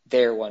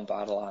their one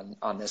bottle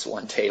on this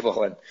one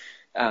table.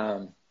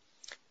 And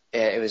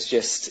it was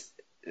just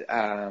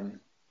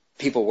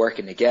people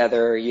working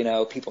together,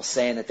 people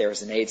saying that there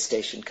was an aid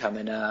station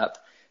coming up,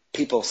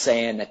 people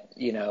saying that,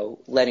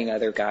 letting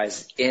other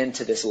guys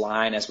into this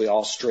line as we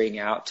all string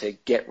out to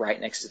get right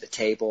next to the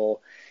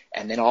table,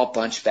 and then all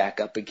bunch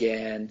back up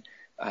again.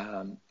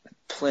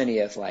 plenty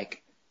of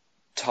like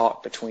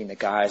talk between the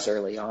guys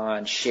early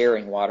on,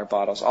 sharing water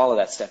bottles, all of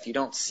that stuff. You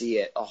don't see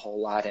it a whole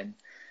lot in,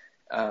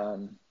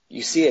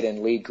 you see it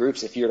in lead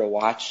groups. If you were to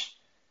watch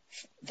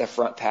the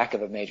front pack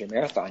of a major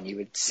marathon, you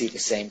would see the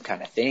same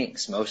kind of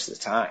things most of the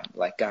time,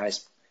 like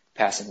guys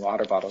passing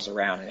water bottles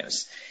around. And it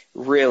was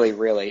really,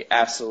 really,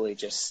 absolutely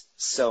just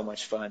so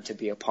much fun to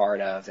be a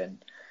part of,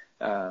 and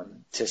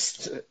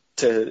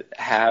to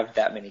have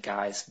that many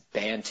guys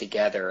band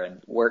together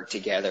and work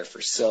together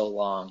for so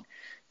long,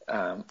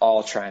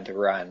 all trying to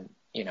run,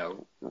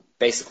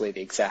 basically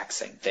the exact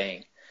same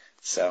thing.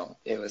 So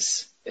it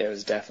was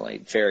definitely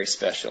very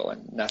special,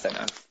 and nothing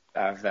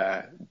I've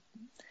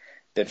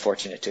been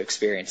fortunate to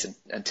experience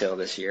until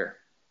this year.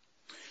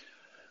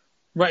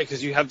 Right,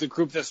 because you have the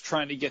group that's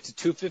trying to get to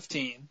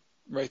 2:15,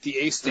 right, the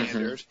A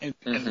standard, and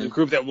the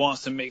group that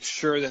wants to make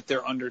sure that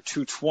they're under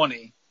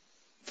 2:20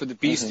 for the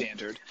B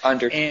standard.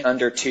 Under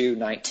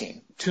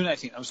 2:19.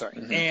 2:19, I'm sorry.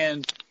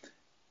 And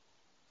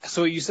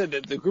so you said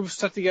that the group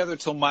stuck together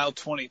till mile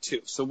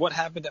 22. So what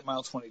happened at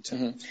mile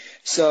 22?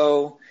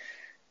 So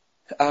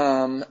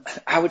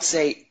I would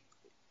say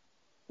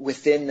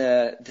within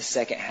the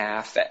second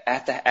half,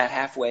 at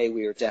halfway,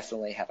 we were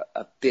definitely have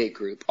a big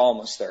group,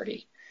 almost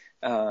 30.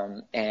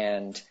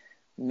 And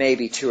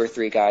maybe 2 or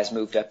 3 guys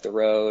moved up the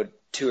road.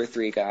 2 or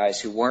 3 guys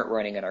who weren't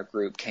running in our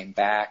group came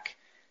back,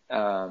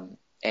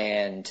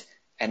 and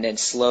then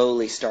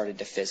slowly started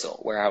to fizzle,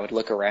 where I would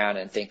look around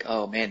and think,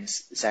 oh man,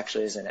 this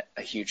actually isn't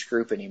a huge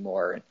group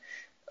anymore. And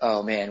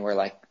oh man, we're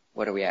like,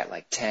 what are we at?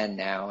 Like 10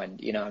 now.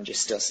 And, I'm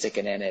just still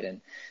sticking in it.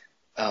 And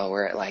oh,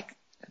 we're at like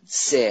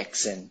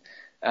 6. And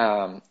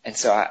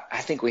so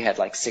I think we had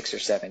like 6 or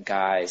 7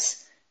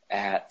 guys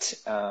at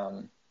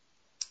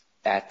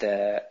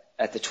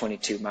the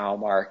 22 mile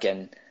mark.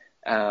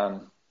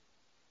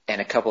 And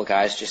a couple of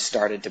guys just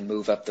started to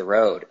move up the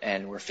road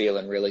and were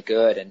feeling really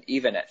good. And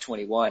even at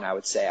 21, I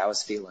would say I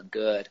was feeling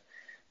good.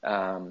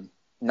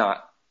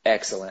 Not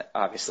excellent,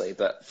 obviously,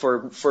 but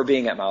for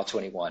being at mile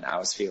 21, I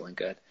was feeling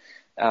good.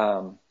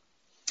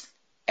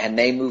 And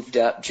they moved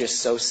up just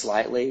so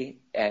slightly,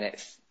 and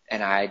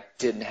I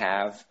didn't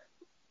have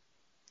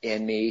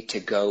in me to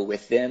go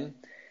with them.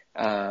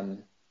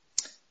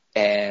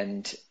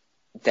 And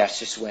that's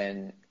just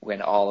when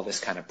all of us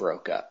kind of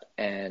broke up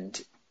and,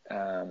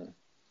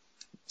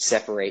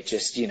 separate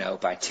just,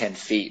 by 10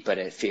 feet, but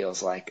it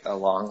feels like a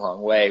long,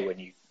 long way when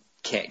you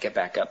can't get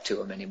back up to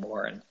them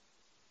anymore. And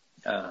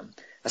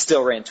I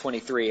still ran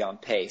 23 on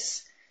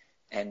pace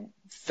and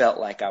felt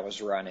like I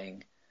was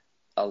running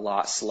a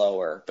lot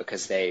slower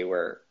because they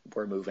were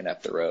moving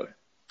up the road.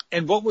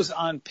 And what was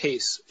on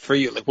pace for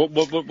you? Like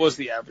what was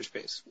the average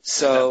pace?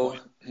 So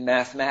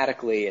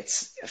mathematically,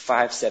 it's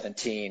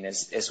 5:17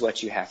 is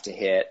what you have to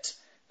hit,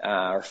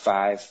 or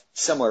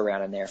somewhere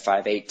around in there,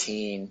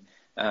 5:18.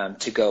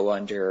 To go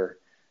under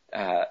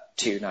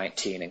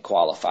 2:19 and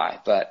qualify.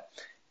 But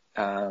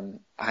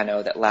I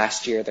know that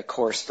last year the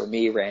course for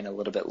me ran a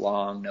little bit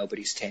long.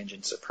 Nobody's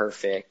tangents are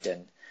perfect,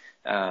 and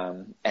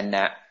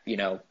that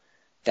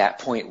that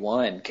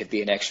 0.1 could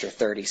be an extra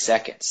 30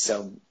 seconds.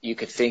 So you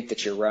could think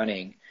that you're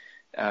running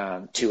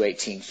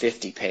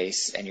 2:18.50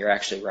 pace, and you're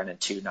actually running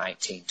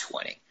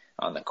 2:19.20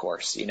 on the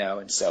course.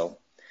 And so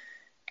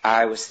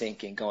I was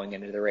thinking going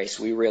into the race,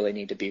 we really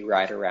need to be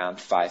right around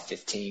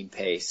 5:15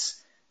 pace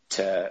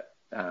to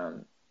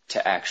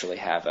actually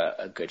have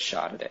a good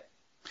shot at it.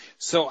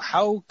 So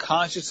how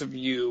conscious of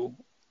your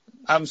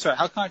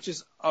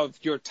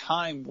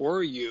time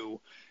were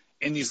you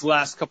in these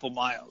last couple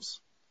miles?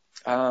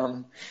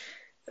 I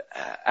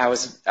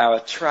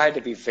tried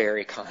to be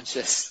very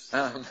conscious.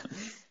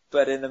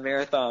 But in the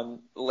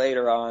marathon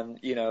later on,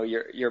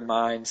 your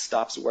mind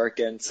stops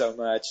working so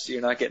much.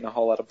 You're not getting a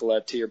whole lot of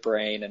blood to your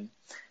brain.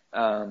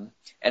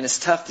 And it's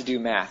tough to do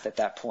math at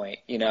that point.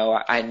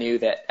 I knew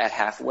that at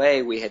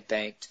halfway we had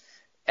banked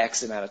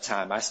X amount of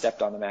time. I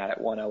stepped on the mat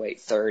at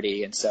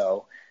 1:08.30, and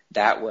so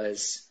that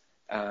was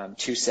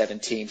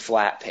 2:17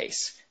 flat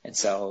pace. And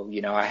so,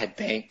 I had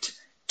banked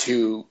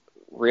 2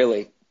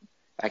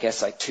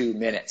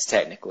 minutes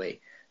technically,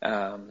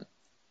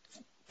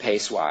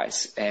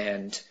 pace-wise.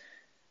 And,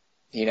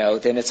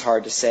 then it's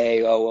hard to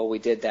say, oh, well, we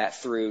did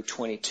that through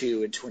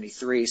 22 and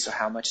 23, so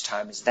how much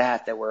time is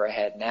that we're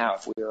ahead now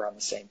if we were on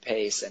the same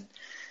pace? And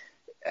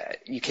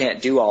you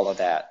can't do all of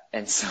that.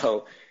 And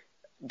so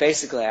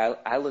basically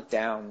I looked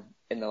down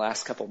in the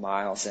last couple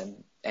miles,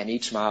 and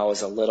each mile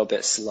was a little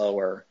bit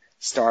slower,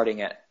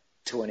 starting at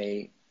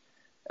 20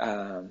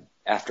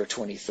 after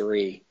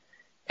 23,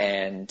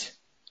 and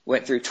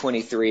went through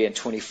 23 and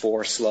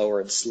 24 slower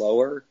and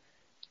slower.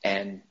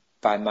 And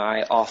by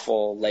my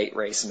awful late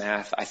race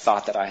math, I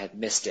thought that I had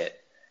missed it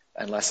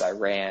unless I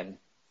ran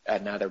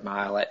another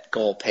mile at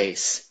goal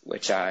pace,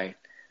 which I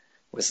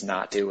was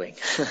not doing.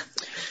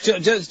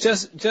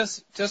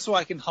 just so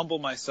I can humble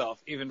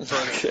myself even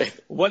further. Okay.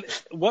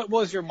 What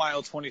was your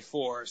mile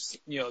 24?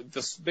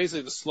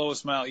 Basically the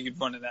slowest mile you'd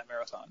run in that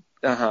marathon.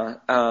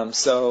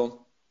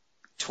 So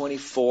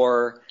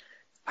 24,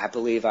 I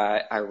believe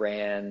I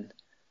ran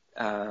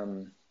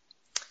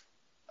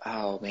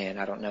oh man,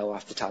 I don't know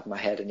off the top of my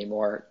head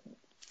anymore,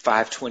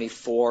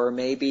 5:24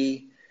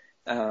 maybe,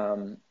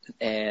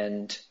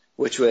 and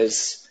which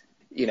was,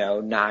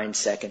 9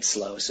 seconds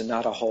slow, so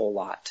not a whole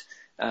lot.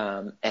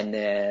 And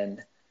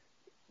then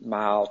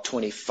mile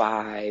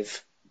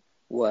 25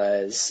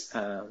 was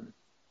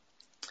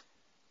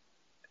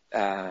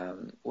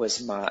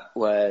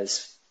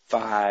was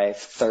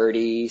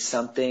 5:30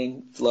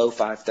 something, low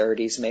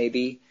 5:30s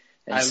maybe.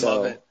 And I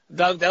love it.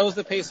 That was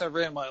the pace I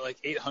ran my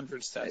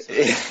 800 steps.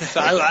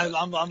 So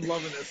I'm loving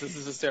this. This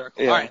is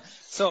hysterical. Yeah.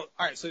 All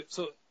right.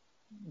 So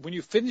when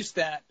you finished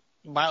that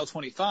mile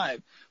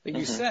 25, like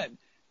you said,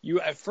 you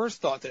at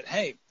first thought that,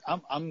 hey,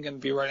 I'm going to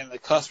be right on the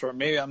cusp, or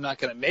maybe I'm not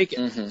going to make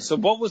it. So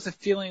what was the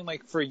feeling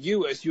like for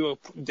you as you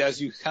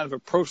kind of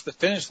approached the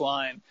finish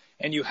line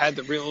and you had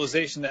the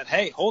realization that,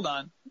 hey, hold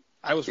on,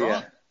 I was wrong?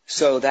 Yeah.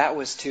 So that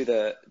was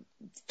to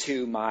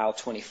mile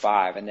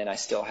 25, and then I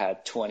still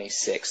had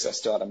 26, so I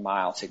still had a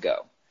mile to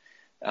go.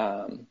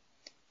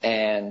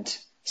 And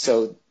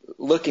so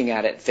looking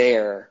at it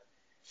there,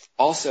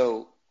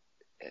 also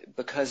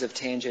because of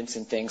tangents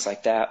and things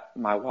like that,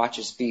 my watch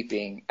is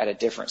beeping at a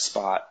different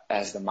spot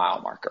as the mile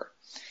marker.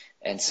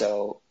 And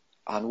so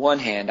on one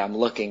hand, I'm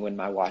looking when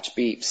my watch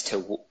beeps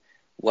to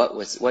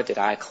what did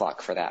I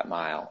clock for that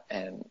mile,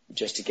 and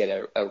just to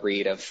get a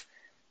read of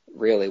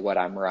really what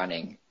I'm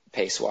running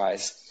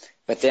pace-wise.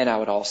 But then I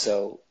would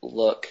also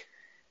look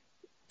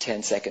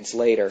 10 seconds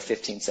later,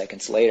 15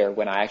 seconds later,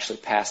 when I actually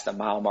pass the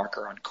mile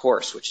marker on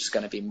course, which is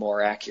going to be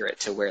more accurate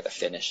to where the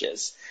finish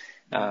is.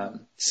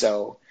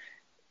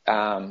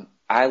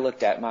 I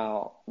looked at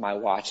my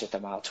watch at the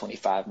mile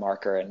 25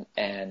 marker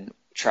and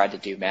tried to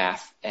do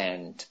math,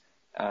 and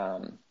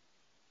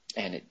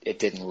it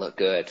didn't look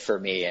good for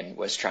me, and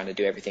was trying to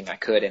do everything I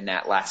could in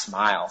that last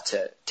mile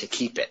to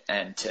keep it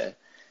and to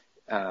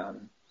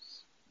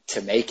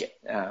make it.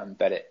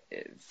 But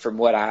from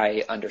what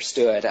I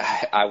understood,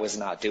 I was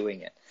not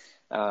doing it.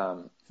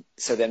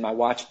 So then my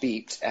watch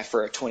beeped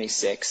for a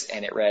 26,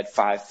 and it read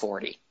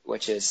 5:40,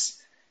 which is,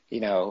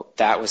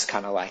 that was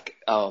kind of like,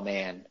 oh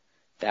man,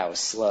 that was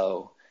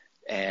slow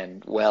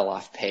and well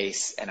off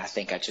pace. And I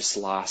think I just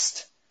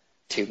lost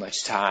too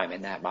much time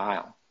in that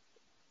mile.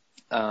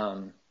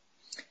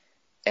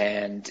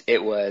 And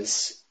it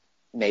was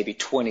maybe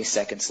 20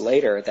 seconds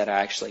later that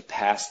I actually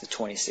passed the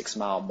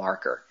 26-mile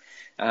marker.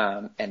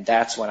 And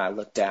that's when I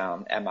looked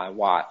down at my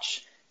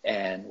watch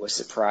and was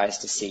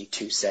surprised to see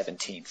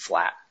 2:17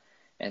 flat.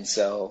 And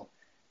so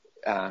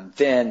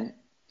then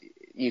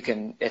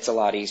it's a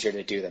lot easier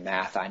to do the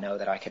math. I know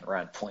that I can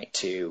run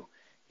 0.2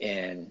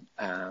 in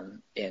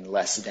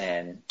less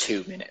than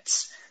 2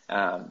 minutes.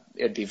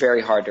 It'd be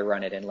very hard to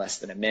run it in less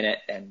than a minute,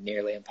 and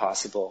nearly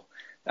impossible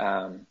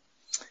to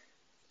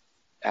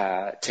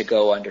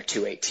go under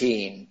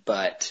 2:18,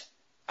 but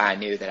I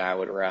knew that I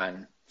would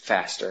run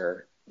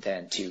faster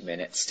than 2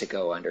 minutes to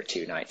go under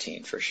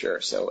 2:19 for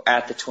sure. So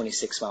at the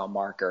 26-mile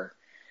marker,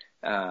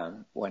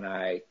 when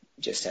I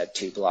just had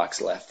 2 blocks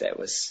left, that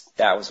was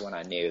when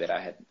I knew that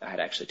I had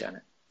actually done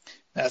it.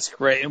 That's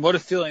great. And what a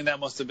feeling that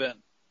must have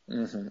been.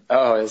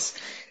 Oh,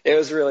 it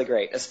was really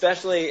great,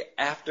 especially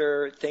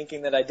after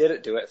thinking that I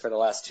didn't do it for the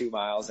last 2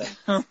 miles.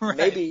 And Right.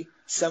 Maybe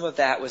some of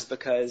that was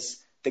because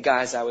the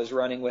guys I was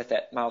running with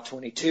at mile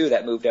 22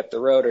 that moved up the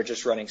road are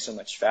just running so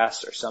much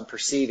faster. So I'm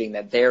perceiving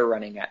that they're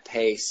running at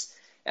pace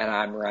and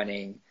I'm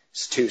running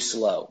too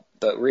slow.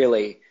 But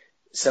really,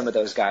 some of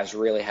those guys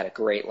really had a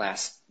great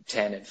last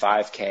 10 and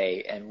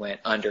 5K and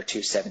went under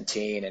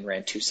 2:17 and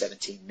ran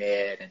 2:17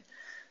 mid.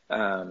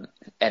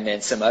 And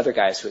then some other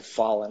guys who had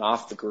fallen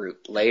off the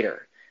group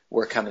later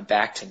were coming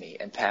back to me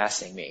and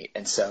passing me.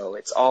 And so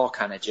it's all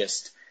kind of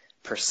just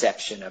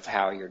perception of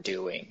how you're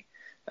doing.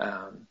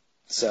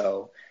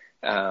 So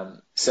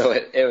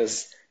it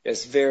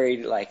was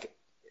very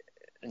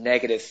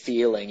negative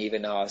feeling,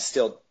 even though I was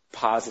still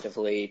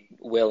positively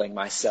willing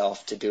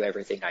myself to do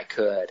everything I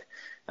could.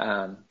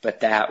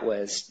 But that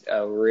was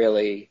a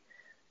really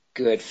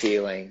good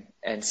feeling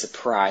and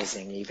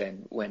surprising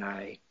even when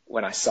I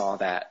saw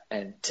that,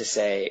 and to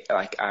say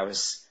I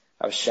was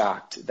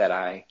shocked that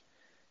I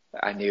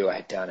knew I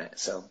had done it.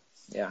 So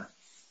yeah.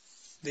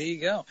 There you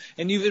go.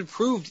 And you've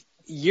improved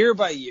year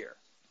by year.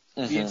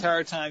 The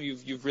entire time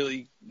you've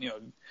really,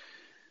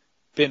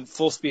 been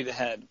full speed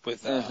ahead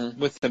with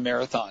the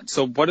marathon.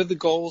 So what are the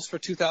goals for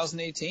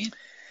 2018?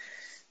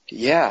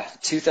 Yeah,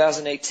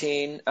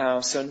 2018.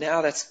 So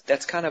now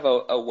that's kind of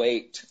a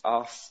weight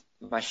off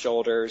my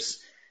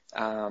shoulders.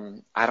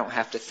 I don't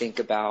have to think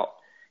about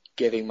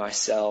giving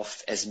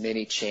myself as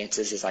many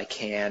chances as I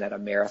can at a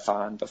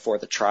marathon before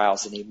the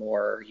trials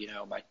anymore.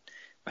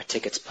 My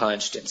ticket's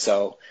punched, and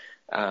so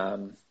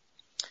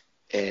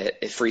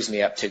it frees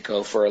me up to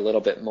go for a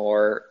little bit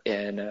more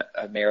in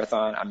a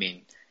marathon. I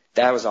mean,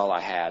 that was all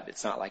I had.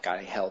 It's not like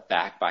I held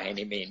back by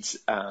any means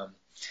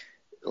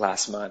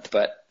last month,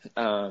 but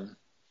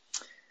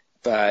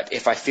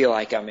if I feel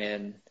like I'm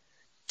in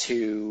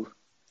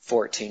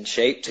 2:14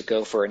 shape to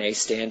go for an A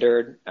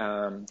standard,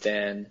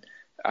 then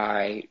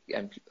I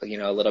am,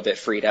 a little bit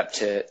freed up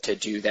to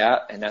do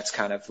that. And that's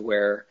kind of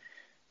where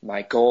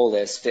my goal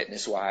is,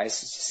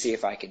 fitness-wise, is to see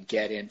if I can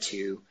get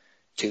into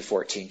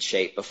 214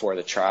 shape before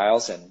the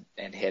trials and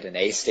hit an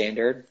A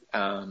standard.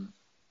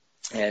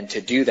 And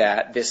to do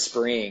that this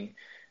spring,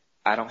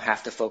 I don't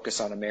have to focus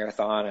on a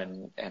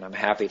marathon, and I'm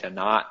happy to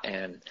not.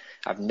 And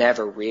I've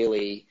never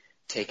really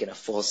taken a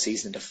full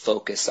season to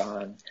focus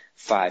on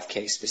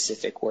 5K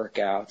specific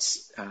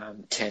workouts,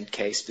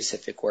 10K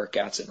specific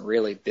workouts, and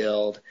really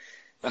build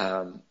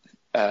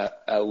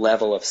a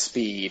level of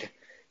speed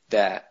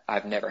that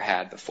I've never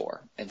had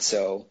before. And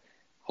so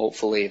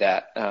hopefully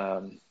that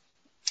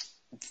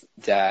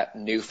that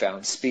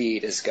newfound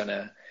speed is going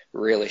to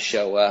really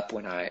show up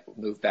when I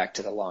move back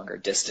to the longer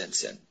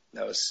distance, and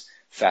those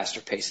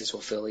faster paces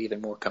will feel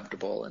even more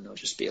comfortable, and they'll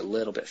just be a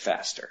little bit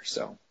faster.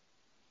 So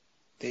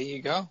there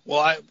you go.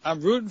 Well,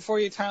 I'm rooting for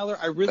you, Tyler.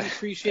 I really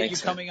appreciate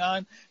Thanks, you coming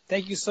on.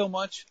 Thank you so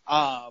much.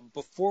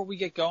 Before we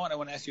get going, I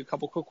want to ask you a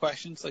couple quick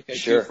questions like I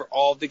do for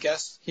all the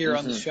guests here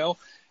on the show.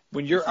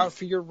 When you're out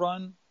for your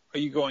run, are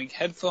you going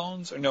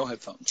headphones or no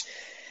headphones?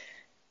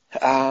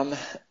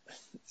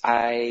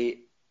 I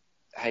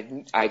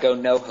go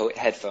no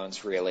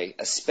headphones, really,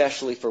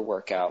 especially for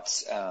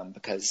workouts,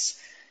 because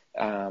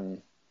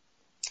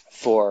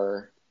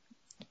for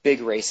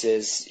big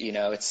races,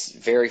 it's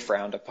very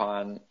frowned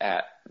upon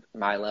at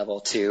my level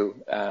to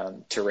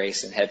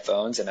race in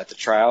headphones, and at the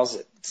trials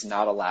it's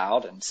not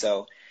allowed. And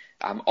so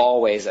I'm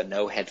always a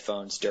no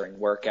headphones during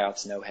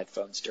workouts, no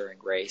headphones during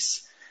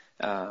race.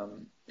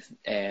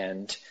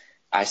 And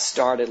I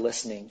started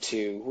listening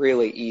to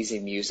really easy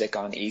music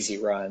on easy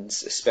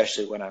runs,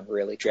 especially when I'm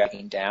really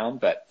dragging down.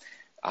 But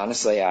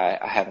honestly,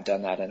 I haven't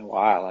done that in a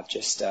while. I've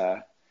just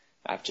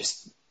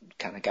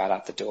kind of got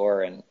out the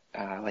door, and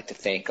I like to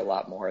think a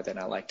lot more than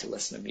I like to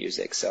listen to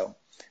music. So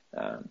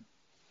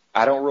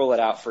I don't rule it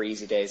out for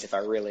easy days if I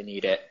really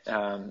need it,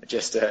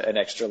 just an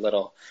extra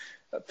little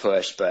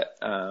push. But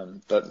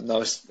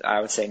most,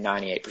 I would say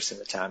 98% of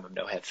the time, I'm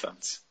no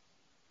headphones.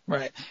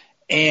 Right.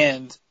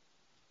 And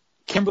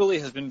Kimberly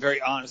has been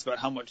very honest about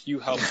how much you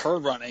help her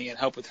running and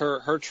help with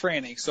her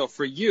training. So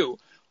for you,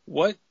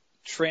 what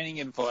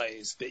training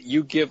advice that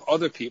you give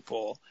other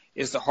people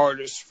is the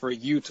hardest for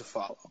you to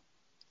follow?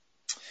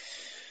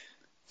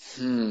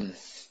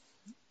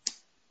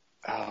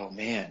 Oh,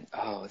 man.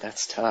 Oh,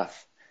 that's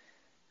tough.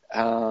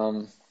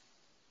 I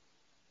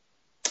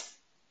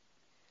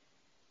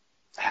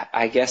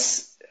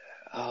guess,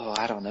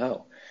 I don't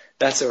know.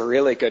 That's a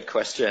really good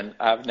question.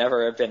 I've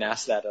never been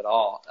asked that at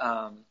all.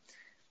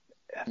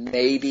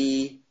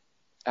 Maybe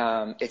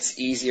it's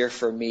easier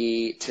for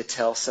me to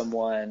tell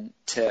someone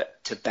to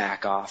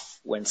back off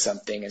when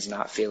something is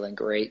not feeling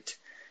great,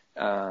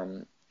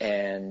 and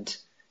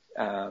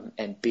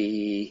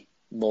be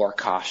more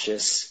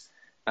cautious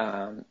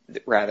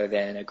rather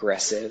than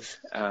aggressive.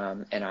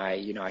 And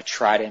I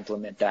try to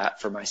implement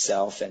that for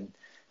myself. And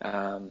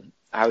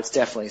I was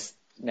definitely,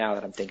 now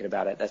that I'm thinking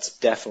about it, that's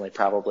definitely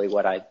probably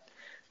what I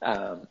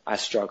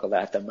struggled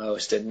at the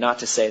most. And not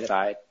to say that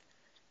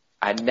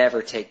I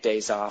never take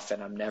days off,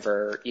 and I'm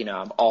never,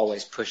 I'm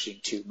always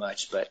pushing too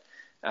much, but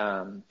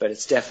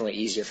it's definitely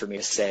easier for me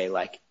to say,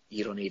 like,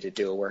 you don't need to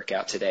do a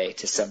workout today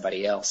to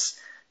somebody else.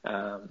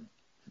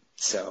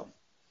 So,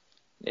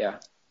 yeah.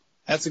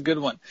 That's a good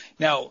one.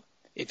 Now,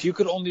 if you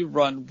could only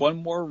run one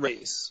more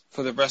race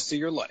for the rest of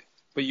your life,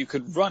 but you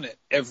could run it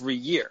every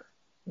year,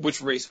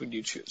 which race would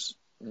you choose?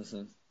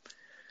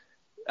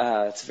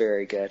 That's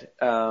very good.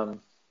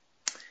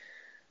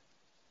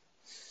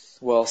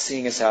 Well,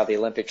 seeing as how the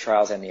Olympic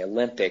trials and the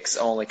Olympics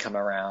only come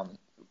around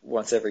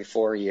once every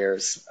 4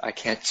 years, I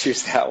can't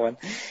choose that one.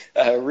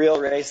 A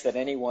real race that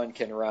anyone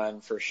can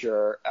run for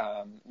sure,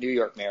 New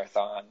York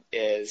Marathon,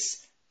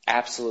 is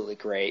absolutely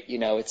great.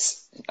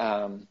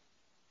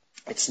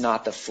 It's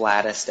not the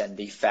flattest and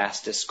the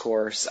fastest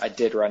course. I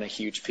did run a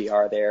huge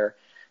PR there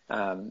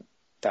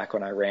back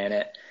when I ran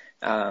it,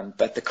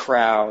 but the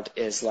crowd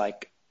is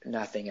like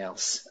nothing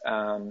else,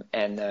 and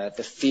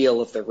the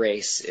feel of the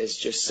race is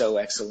just so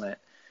excellent.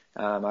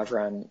 I've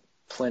run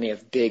plenty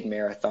of big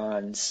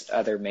marathons,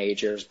 other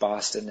majors,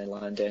 Boston and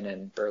London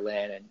and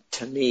Berlin, and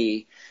to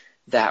me,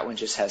 that one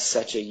just has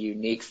such a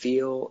unique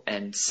feel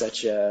and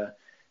such a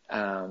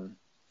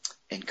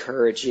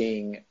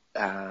encouraging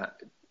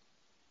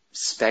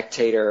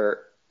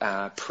spectator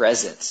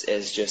presence.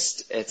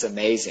 It's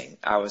amazing.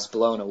 I was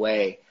blown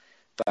away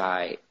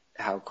by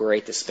how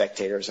great the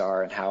spectators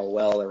are and how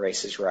well the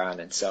races run,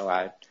 and so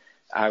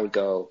I would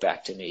go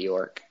back to New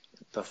York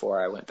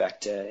before I went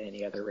back to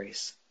any other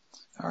race.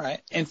 All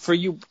right. And for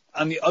you,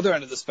 on the other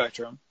end of the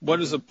spectrum,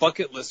 what is a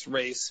bucket list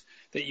race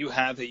that you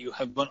have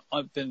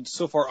been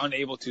so far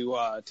unable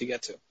to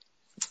get to?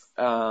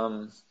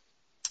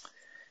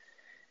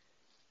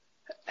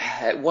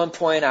 At one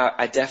point,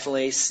 I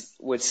definitely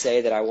would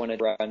say that I wanted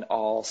to run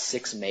all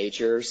 6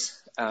 majors.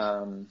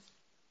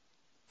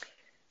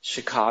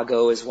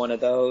 Chicago is one of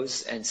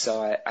those, and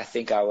so I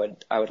think I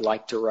would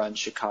like to run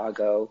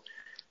Chicago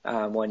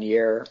one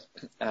year.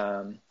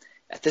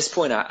 At this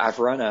point, I've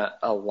run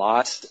a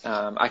lot.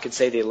 I could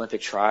say the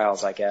Olympic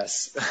trials, I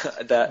guess.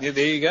 Yeah,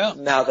 there you go.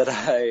 Now that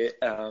I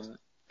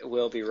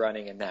will be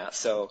running in that.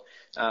 So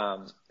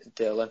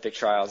the Olympic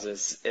trials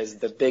is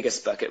the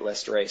biggest bucket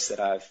list race that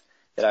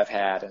I've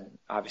had, and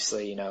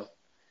obviously, you know,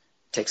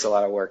 takes a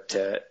lot of work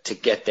to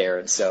get there.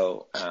 And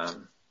so,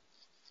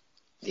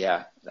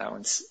 yeah, that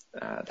one's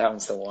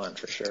the one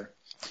for sure.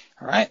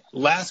 All right.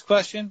 Last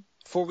question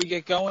before we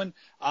get going.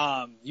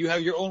 You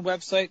have your own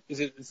website.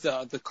 It's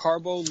the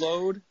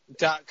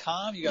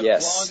carboload.com. You got a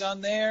blog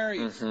on there.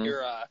 Mm-hmm.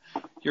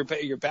 Your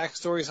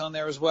backstory's on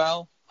there as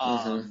well.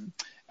 Mm-hmm.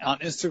 On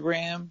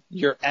Instagram,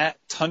 you're at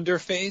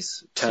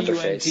Tunderface,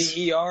 Tunderface.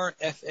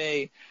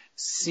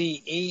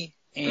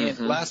 And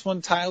Mm-hmm. last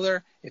one,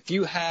 Tyler, if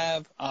you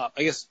have,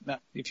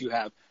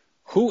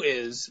 who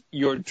is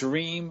your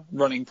dream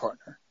running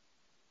partner?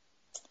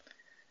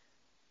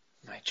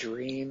 My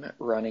dream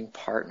running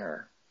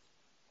partner.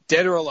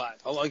 Dead or alive?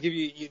 I'll give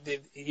you,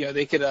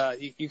 they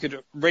could, you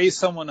could raise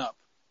someone up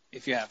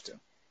if you have to.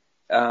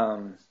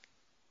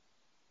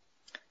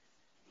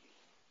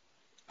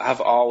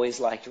 I've always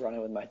liked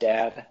running with my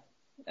dad.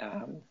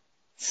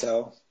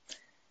 So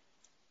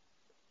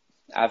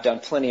I've done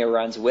plenty of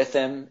runs with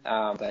him,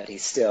 but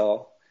he's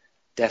still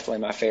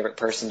definitely my favorite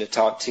person to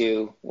talk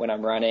to when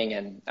I'm running.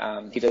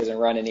 And he doesn't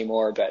run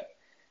anymore, but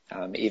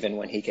even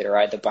when he could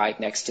ride the bike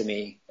next to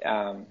me,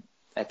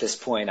 at this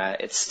point,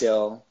 it's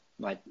still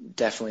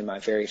definitely my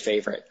very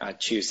favorite. I'd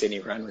choose any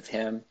run with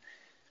him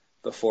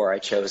before I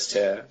chose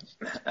to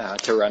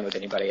run with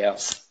anybody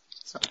else.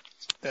 So.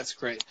 That's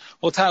great.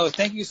 Well, Tyler,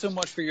 thank you so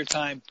much for your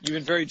time. You've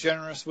been very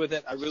generous with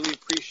it. I really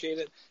appreciate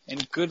it.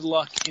 And good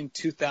luck in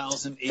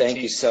 2018.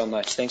 Thank you so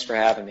much. Thanks for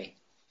having me.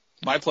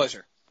 My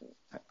pleasure.